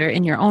notice either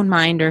in your own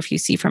mind or if you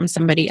see from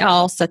somebody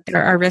else that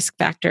there are risk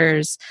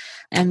factors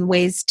and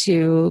ways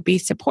to be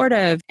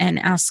supportive and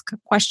ask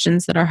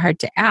questions that are hard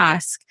to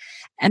ask.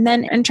 And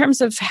then in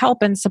terms of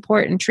help and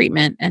support and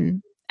treatment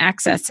and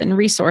access and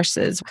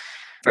resources,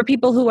 for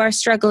people who are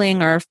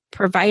struggling or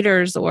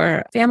providers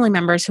or family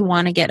members who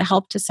want to get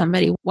help to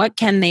somebody, what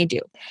can they do?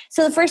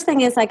 So the first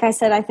thing is, like I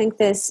said, I think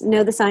this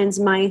Know the Signs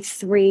My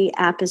 3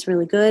 app is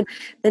really good.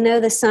 The Know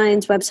the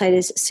Signs website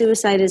is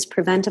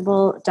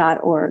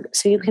suicideispreventable.org.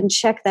 So you can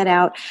check that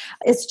out.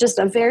 It's just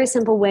a very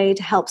simple way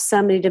to help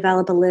somebody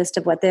develop a list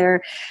of what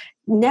their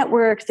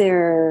network,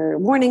 their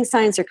warning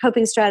signs, their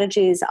coping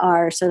strategies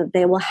are so that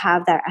they will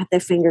have that at their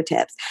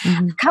fingertips.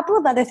 Mm-hmm. A couple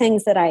of other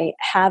things that I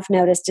have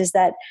noticed is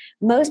that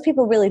most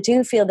people really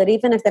do feel that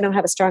even if they don't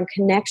have a strong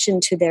connection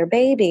to their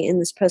baby in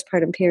this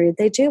postpartum period,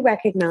 they do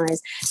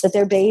recognize that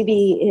their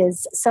baby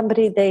is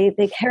somebody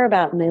they care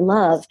about and they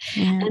love.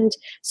 Yeah. And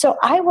so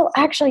I will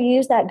actually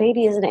use that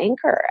baby as an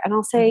anchor. And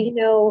I'll say, you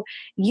know,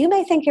 you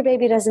may think your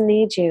baby doesn't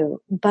need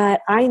you,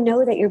 but I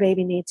know that your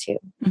baby needs you.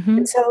 Mm-hmm.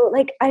 And so,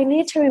 like, I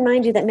need to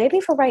remind you that maybe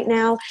for right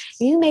now,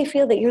 you may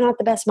feel that you're not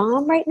the best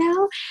mom right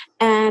now.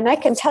 And I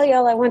can tell you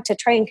all I want to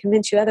try and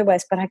convince you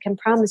otherwise, but I can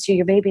promise you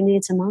your baby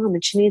needs a mom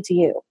and she needs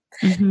you.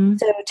 Mm-hmm.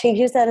 So to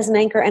use that as an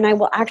anchor, and I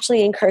will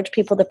actually encourage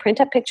people to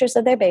print up pictures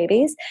of their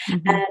babies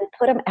and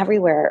put them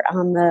everywhere,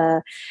 on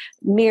the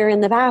mirror in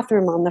the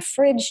bathroom, on the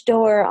fridge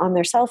door, on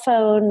their cell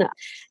phone,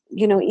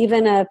 you know,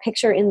 even a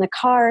picture in the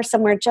car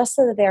somewhere, just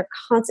so that they're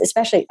constant,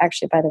 especially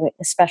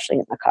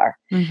in the car,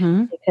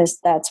 because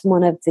that's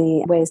one of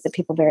the ways that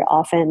people very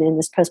often in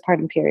this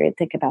postpartum period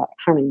think about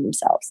harming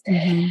themselves.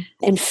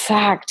 In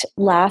fact,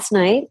 last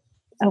night,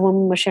 a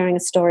woman was sharing a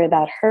story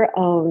about her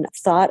own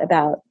thought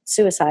about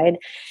suicide.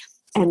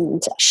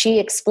 And she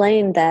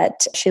explained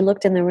that she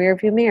looked in the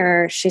rearview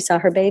mirror, she saw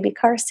her baby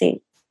car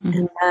seat,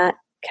 and that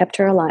kept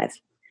her alive.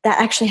 That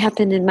actually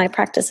happened in my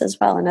practice as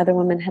well. Another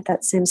woman had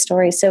that same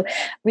story. So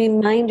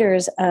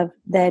reminders of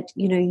that,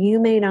 you know, you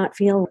may not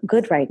feel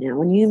good right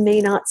now and you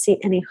may not see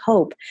any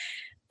hope,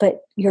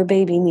 but your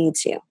baby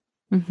needs you.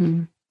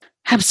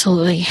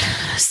 Absolutely.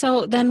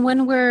 So then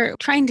when we're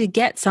trying to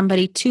get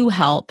somebody to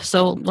help,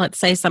 so let's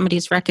say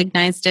somebody's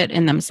recognized it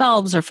in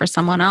themselves or for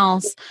someone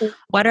else,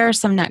 what are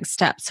some next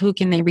steps? Who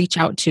can they reach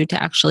out to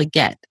actually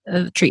get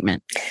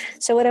treatment?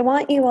 So what I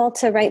want you all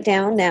to write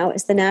down now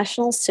is the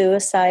National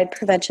Suicide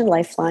Prevention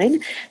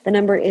Lifeline. The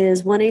number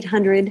is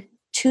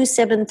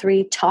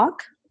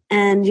 1-800-273-TALK.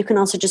 And you can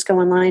also just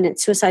go online at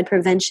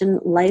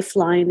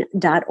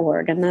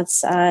suicidepreventionlifeline.org. And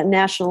that's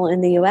national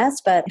in the US.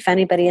 But if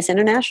anybody is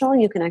international,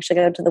 you can actually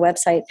go to the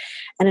website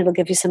and it'll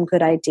give you some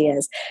good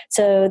ideas.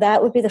 So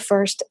that would be the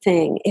first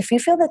thing. If you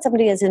feel that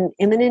somebody is in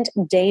imminent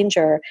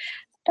danger,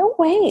 don't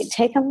wait.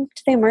 Take them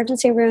to the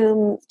emergency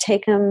room.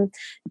 Take them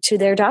to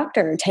their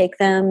doctor. Take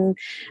them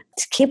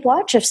to keep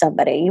watch of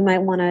somebody. You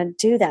might want to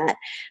do that.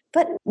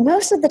 But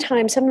most of the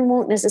time, someone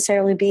won't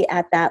necessarily be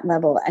at that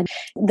level. And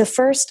the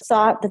first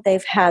thought that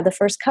they've had, the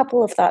first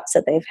couple of thoughts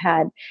that they've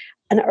had,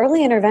 an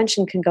early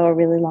intervention can go a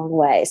really long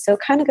way. So it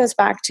kind of goes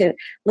back to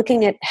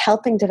looking at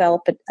helping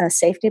develop a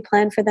safety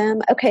plan for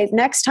them. Okay,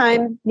 next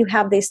time you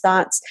have these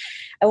thoughts,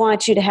 I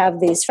want you to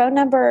have these phone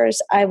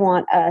numbers. I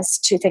want us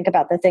to think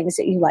about the things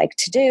that you like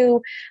to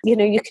do. You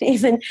know, you can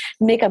even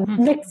make a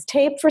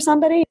mixtape for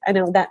somebody. I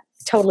know that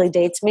totally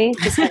dates me,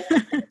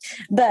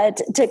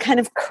 but to kind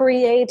of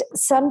create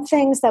some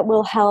things that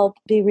will help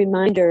be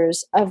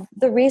reminders of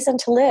the reason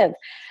to live.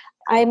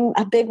 I'm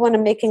a big one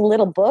of making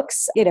little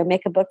books, you know,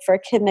 make a book for a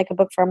kid, make a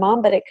book for a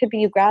mom, but it could be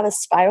you grab a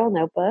spiral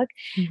notebook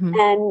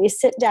and you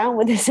sit down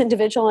with this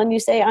individual and you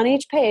say on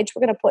each page,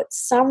 we're going to put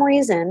some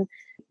reason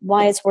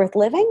why it's worth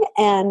living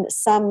and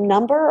some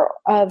number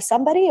of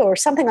somebody or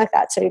something like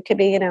that. So it could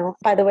be, you know,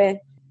 by the way,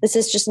 this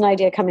is just an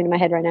idea coming to my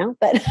head right now,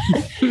 but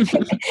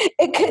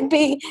it could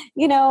be,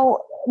 you know,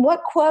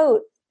 what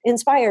quote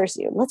inspires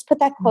you? Let's put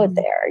that quote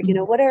there. You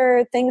know, what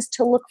are things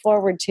to look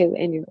forward to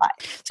in your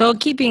life? So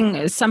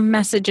keeping some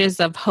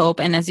messages of hope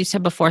and, as you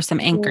said before, some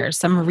anchors,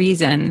 some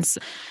reasons.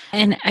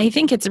 And I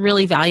think it's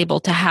really valuable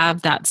to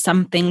have that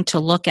something to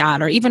look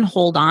at or even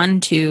hold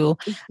on to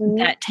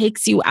that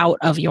takes you out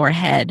of your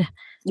head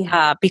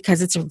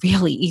because it's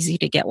really easy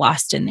to get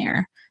lost in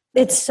there.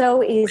 It's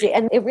so easy.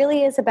 And it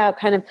really is about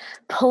kind of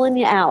pulling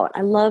you out.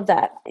 I love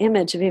that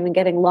image of even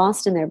getting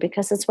lost in there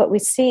because it's what we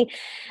see.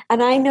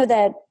 And I know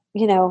that,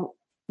 you know,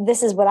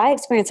 this is what I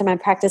experience in my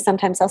practice.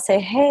 Sometimes I'll say,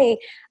 hey,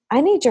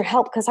 I need your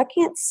help because I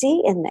can't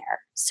see in there.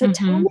 So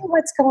tell me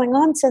what's going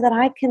on so that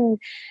I can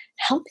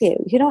help you.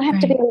 You don't have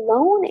to be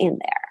alone in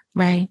there.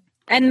 Right.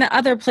 And the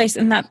other place,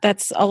 and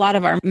that's a lot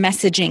of our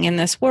messaging in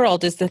this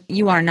world, is that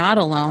you are not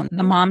alone.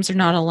 The moms are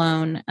not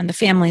alone and the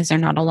families are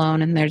not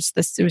alone. And there's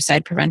the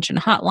suicide prevention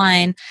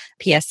hotline.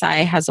 PSI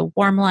has a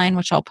warm line,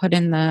 which I'll put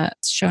in the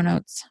show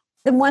notes.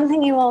 The one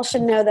thing you all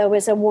should know, though,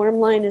 is a warm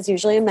line is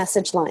usually a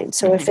message line.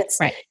 So if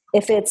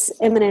it's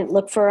imminent,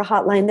 look for a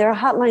hotline. There are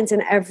hotlines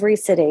in every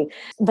city.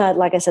 But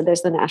like I said,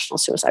 there's the National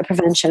Suicide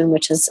Prevention,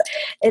 which is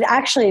it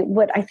actually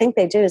what I think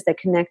they do is they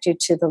connect you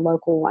to the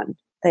local one.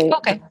 They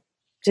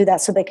do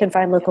that so they can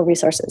find local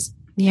resources.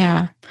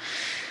 Yeah.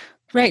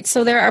 Right.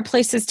 So there are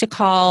places to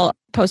call.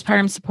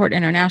 Postpartum Support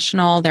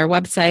International, their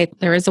website.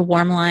 There is a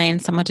warm line,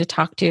 someone to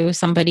talk to,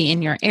 somebody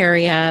in your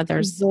area.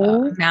 There's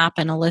a map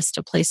and a list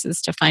of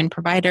places to find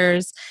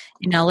providers.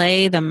 In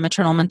LA, the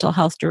Maternal Mental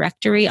Health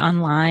Directory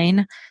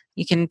online.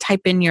 You can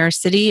type in your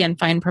city and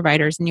find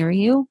providers near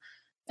you.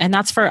 And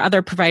that's for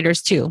other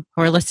providers too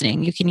who are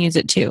listening. You can use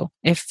it too.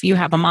 If you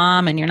have a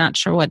mom and you're not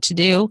sure what to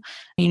do,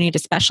 you need a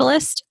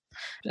specialist,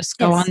 just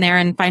go on there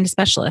and find a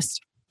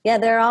specialist. Yeah,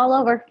 they're all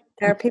over.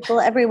 There are people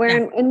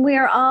everywhere, and we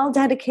are all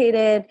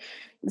dedicated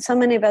so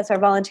many of us are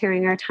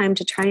volunteering our time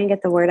to try and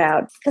get the word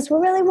out because we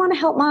really want to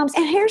help moms.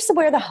 And here's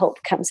where the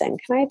hope comes in.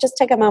 Can I just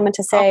take a moment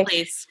to say,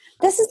 please.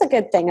 This is the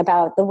good thing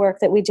about the work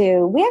that we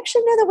do. We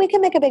actually know that we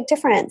can make a big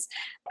difference.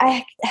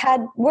 I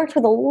had worked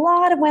with a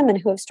lot of women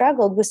who have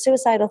struggled with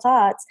suicidal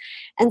thoughts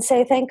and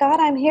say, thank God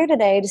I'm here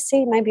today to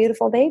see my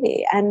beautiful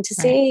baby and to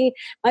see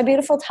my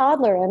beautiful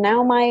toddler and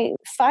now my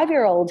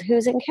 5-year-old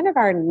who's in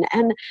kindergarten.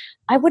 And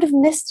I would have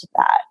missed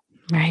that.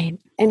 Right.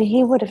 And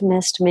he would have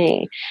missed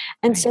me.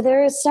 And so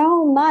there is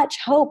so much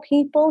hope.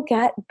 People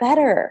get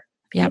better.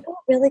 Yep. People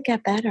really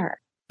get better.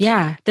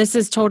 Yeah, this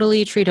is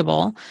totally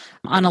treatable.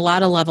 On a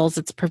lot of levels,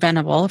 it's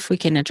preventable if we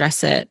can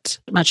address it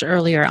much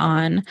earlier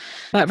on.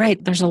 But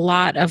there's a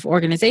lot of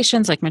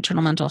organizations like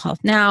Maternal Mental Health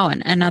Now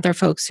and other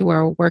folks who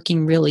are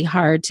working really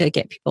hard to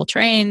get people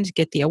trained,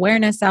 get the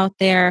awareness out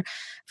there,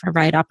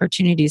 provide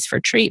opportunities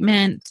for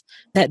treatment,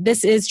 that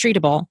this is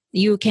treatable.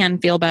 You can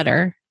feel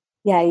better.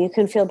 Yeah, you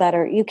can feel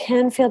better. You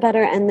can feel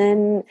better, and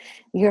then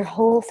your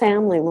whole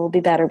family will be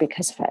better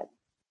because of it.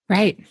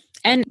 Right.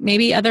 And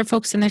maybe other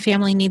folks in the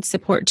family need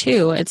support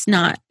too. It's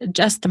not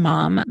just the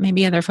mom.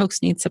 Maybe other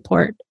folks need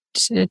support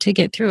to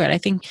get through it. I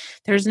think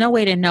there's no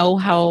way to know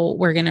how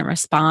we're going to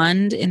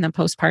respond in the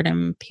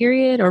postpartum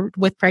period or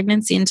with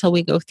pregnancy until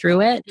we go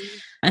through it.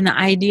 And the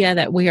idea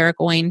that we are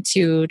going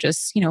to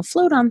just,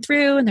 float on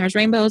through and there's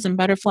rainbows and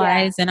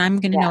butterflies and I'm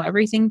going to know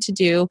everything to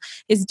do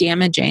is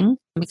damaging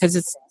because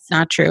it's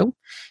not true.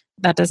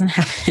 That doesn't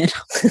happen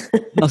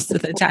most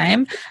of the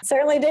time.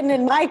 Certainly didn't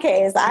in my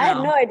case. I had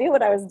no idea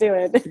what I was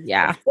doing.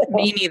 Yeah,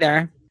 me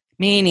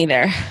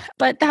neither.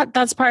 But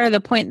that's part of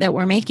the point that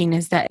we're making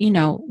is that,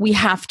 we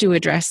have to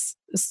address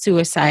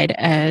suicide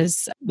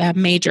as a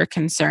major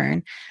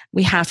concern.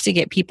 We have to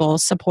get people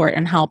support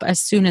and help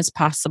as soon as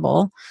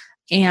possible.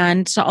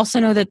 And to also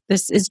know that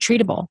this is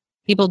treatable.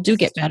 People do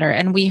get better.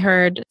 And we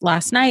heard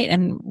last night,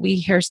 and we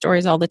hear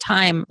stories all the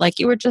time, like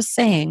you were just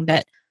saying,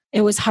 that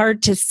it was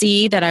hard to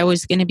see that I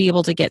was going to be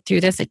able to get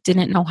through this. I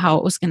didn't know how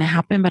it was going to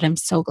happen, but I'm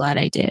so glad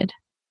I did.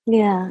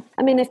 Yeah.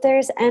 I mean, if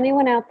there's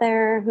anyone out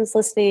there who's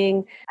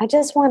listening, I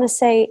just want to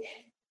say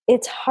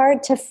it's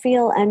hard to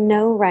feel and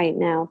know right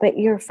now, but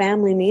your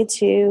family needs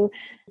you.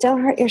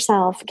 Don't hurt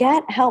yourself.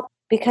 Get help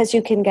because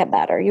you can get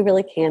better. You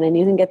really can. And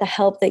you can get the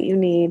help that you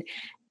need.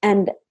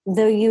 And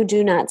though you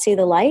do not see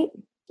the light,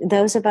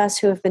 those of us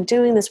who have been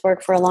doing this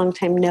work for a long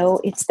time know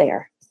it's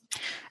there.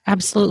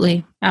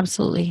 Absolutely.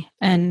 Absolutely.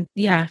 And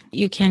yeah,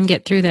 you can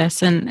get through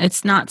this. And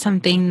it's not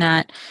something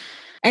that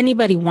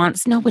anybody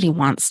wants. Nobody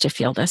wants to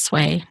feel this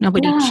way.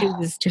 Nobody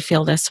chooses to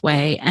feel this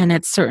way. And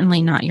it's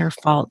certainly not your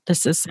fault.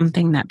 This is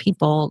something that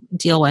people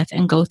deal with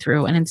and go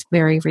through. And it's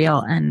very real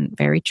and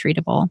very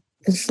treatable.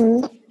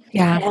 Mm-hmm.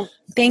 Yeah.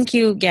 Thank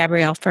you,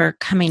 Gabrielle, for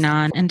coming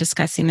on and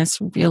discussing this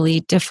really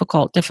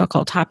difficult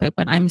topic.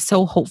 But I'm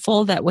so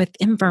hopeful that with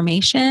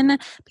information,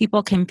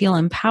 people can feel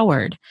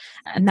empowered.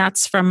 And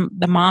that's from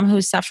the mom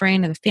who's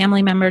suffering to the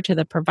family member to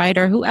the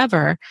provider,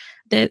 whoever,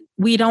 that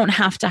we don't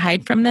have to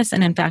hide from this.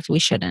 And in fact, we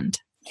shouldn't.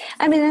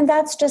 I mean, and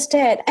that's just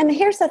it. And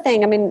here's the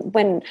thing. I mean,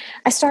 when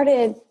I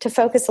started to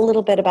focus a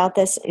little bit about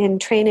this in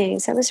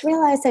trainings, I was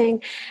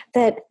realizing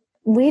that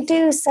we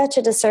do such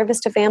a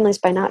disservice to families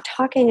by not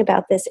talking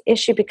about this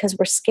issue because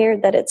we're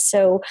scared that it's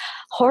so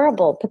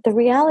horrible. But the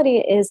reality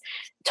is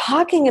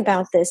talking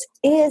about this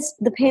is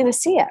the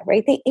panacea,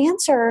 right? The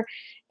answer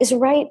is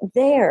right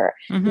there.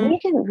 Mm-hmm. We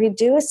can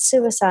reduce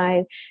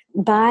suicide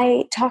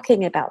by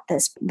talking about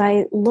this,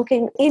 by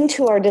looking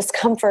into our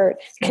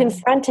discomfort,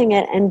 confronting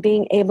it, and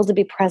being able to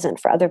be present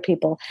for other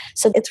people.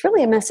 So it's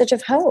really a message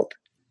of hope.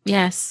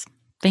 Yes.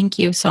 Thank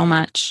you so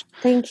much.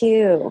 Thank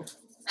you.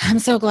 I'm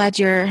so glad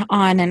you're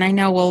on, and I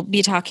know we'll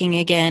be talking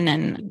again.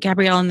 And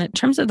Gabrielle, in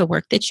terms of the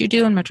work that you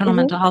do and Maternal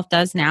Mental Health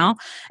does now,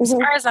 as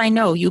far as I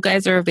know, you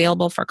guys are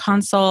available for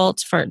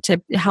consults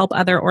to help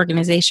other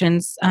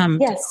organizations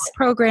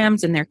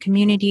programs in their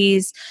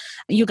communities.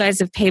 You guys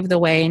have paved the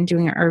way and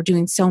are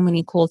doing so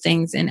many cool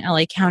things in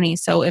LA County.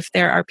 So if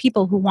there are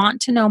people who want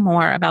to know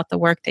more about the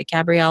work that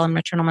Gabrielle and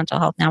Maternal Mental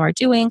Health Now are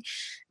doing,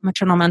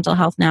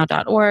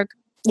 maternalmentalhealthnow.org.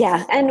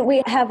 Yeah, and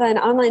we have an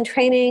online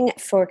training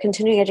for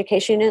continuing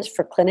education units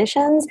for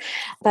clinicians,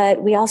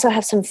 but we also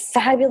have some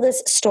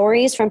fabulous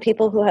stories from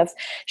people who have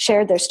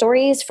shared their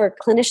stories. For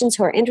clinicians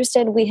who are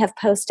interested, we have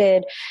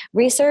posted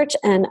research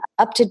and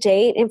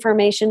up-to-date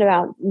information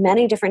about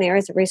many different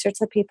areas of research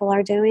that people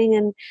are doing.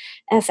 And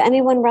if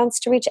anyone wants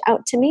to reach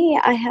out to me,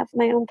 I have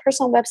my own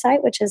personal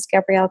website, which is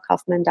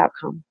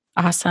GabrielleKaufman.com.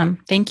 Awesome.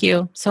 Thank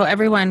you. So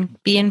everyone,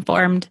 be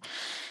informed.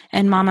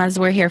 And mamas,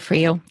 we're here for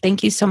you.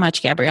 Thank you so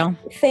much, Gabrielle.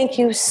 Thank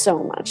you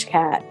so much,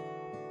 Kat.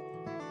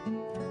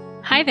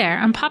 Hi there.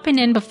 I'm popping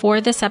in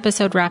before this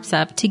episode wraps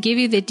up to give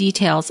you the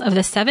details of the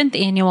 7th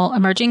annual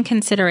Emerging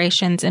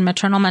Considerations in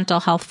Maternal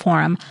Mental Health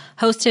Forum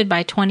hosted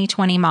by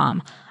 2020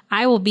 Mom.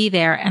 I will be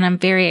there, and I'm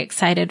very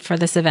excited for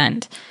this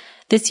event.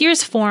 This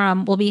year's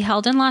forum will be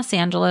held in Los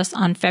Angeles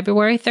on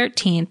February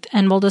 13th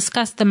and will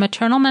discuss the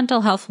maternal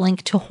mental health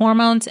link to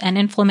hormones and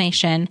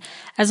inflammation,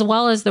 as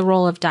well as the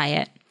role of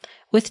diet,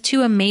 with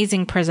 2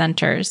 amazing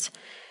presenters.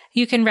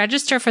 You can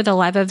register for the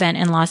live event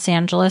in Los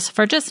Angeles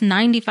for just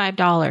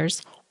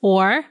 $95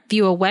 or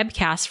view a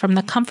webcast from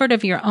the comfort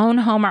of your own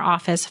home or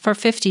office for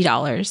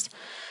 $50.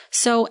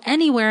 So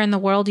anywhere in the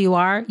world you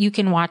are, you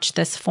can watch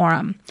this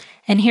forum.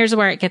 And here's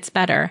where it gets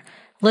better.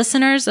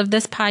 Listeners of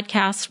this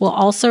podcast will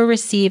also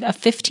receive a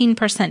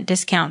 15%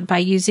 discount by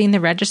using the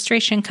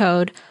registration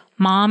code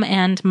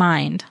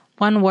MOMANDMIND.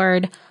 One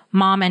word,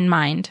 Mom and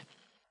Mind.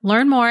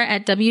 Learn more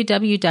at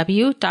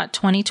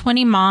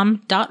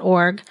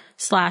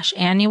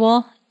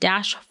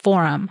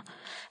www.2020mom.org/annual-forum.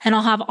 And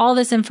I'll have all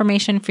this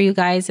information for you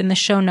guys in the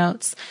show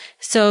notes,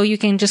 so you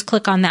can just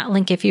click on that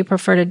link if you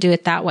prefer to do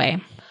it that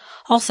way.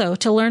 Also,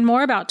 to learn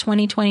more about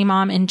 2020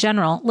 Mom in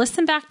general,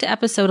 listen back to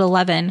episode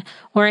 11,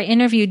 where I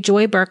interviewed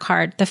Joy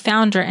Burkhard, the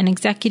founder and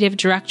executive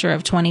director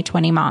of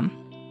 2020 Mom.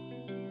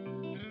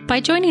 By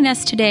joining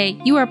us today,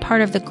 you are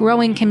part of the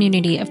growing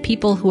community of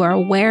people who are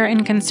aware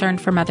and concerned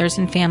for mothers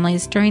and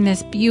families during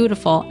this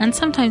beautiful and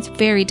sometimes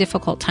very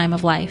difficult time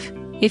of life.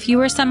 If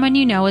you or someone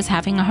you know is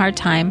having a hard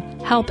time,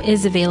 help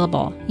is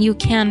available. You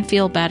can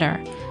feel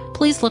better.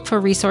 Please look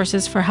for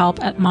resources for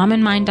help at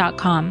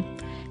momandmind.com.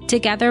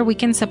 Together, we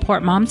can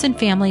support moms and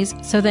families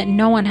so that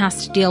no one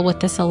has to deal with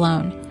this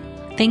alone.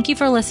 Thank you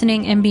for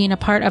listening and being a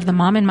part of the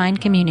Mom and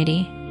Mind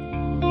community.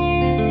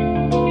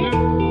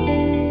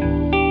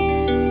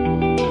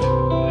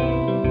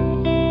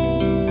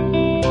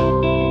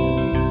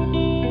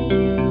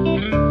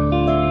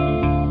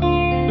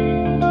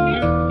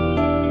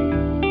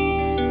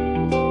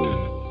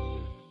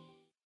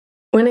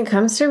 When it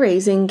comes to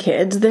raising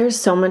kids, there's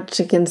so much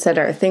to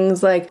consider.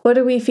 Things like, what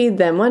do we feed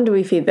them? When do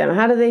we feed them?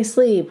 How do they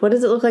sleep? What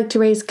does it look like to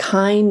raise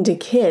kind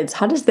kids?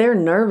 How does their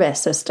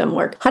nervous system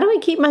work? How do I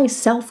keep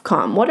myself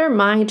calm? What are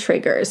my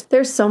triggers?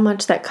 There's so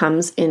much that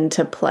comes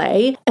into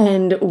play,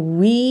 and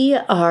we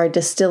are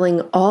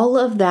distilling all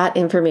of that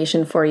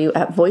information for you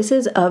at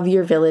Voices of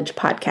Your Village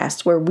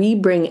podcast, where we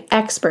bring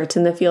experts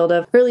in the field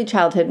of early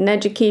childhood and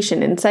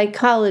education and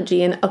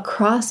psychology and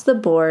across the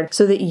board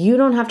so that you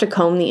don't have to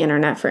comb the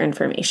internet for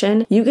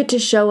information. You get to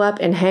show up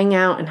and hang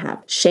out and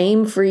have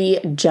shame-free,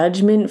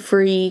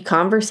 judgment-free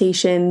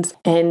conversations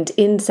and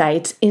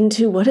insights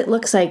into what it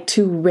looks like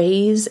to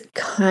raise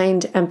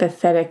kind,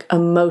 empathetic,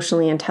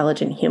 emotionally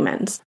intelligent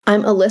humans.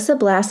 I'm Alyssa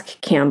Blask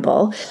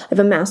Campbell. I have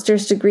a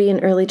master's degree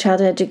in early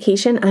childhood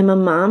education. I'm a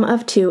mom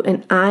of 2,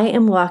 and I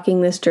am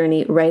walking this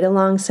journey right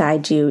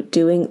alongside you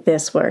doing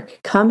this work.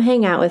 Come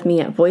hang out with me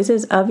at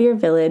Voices of Your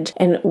Village,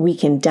 and we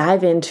can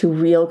dive into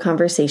real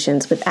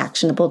conversations with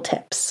actionable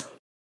tips.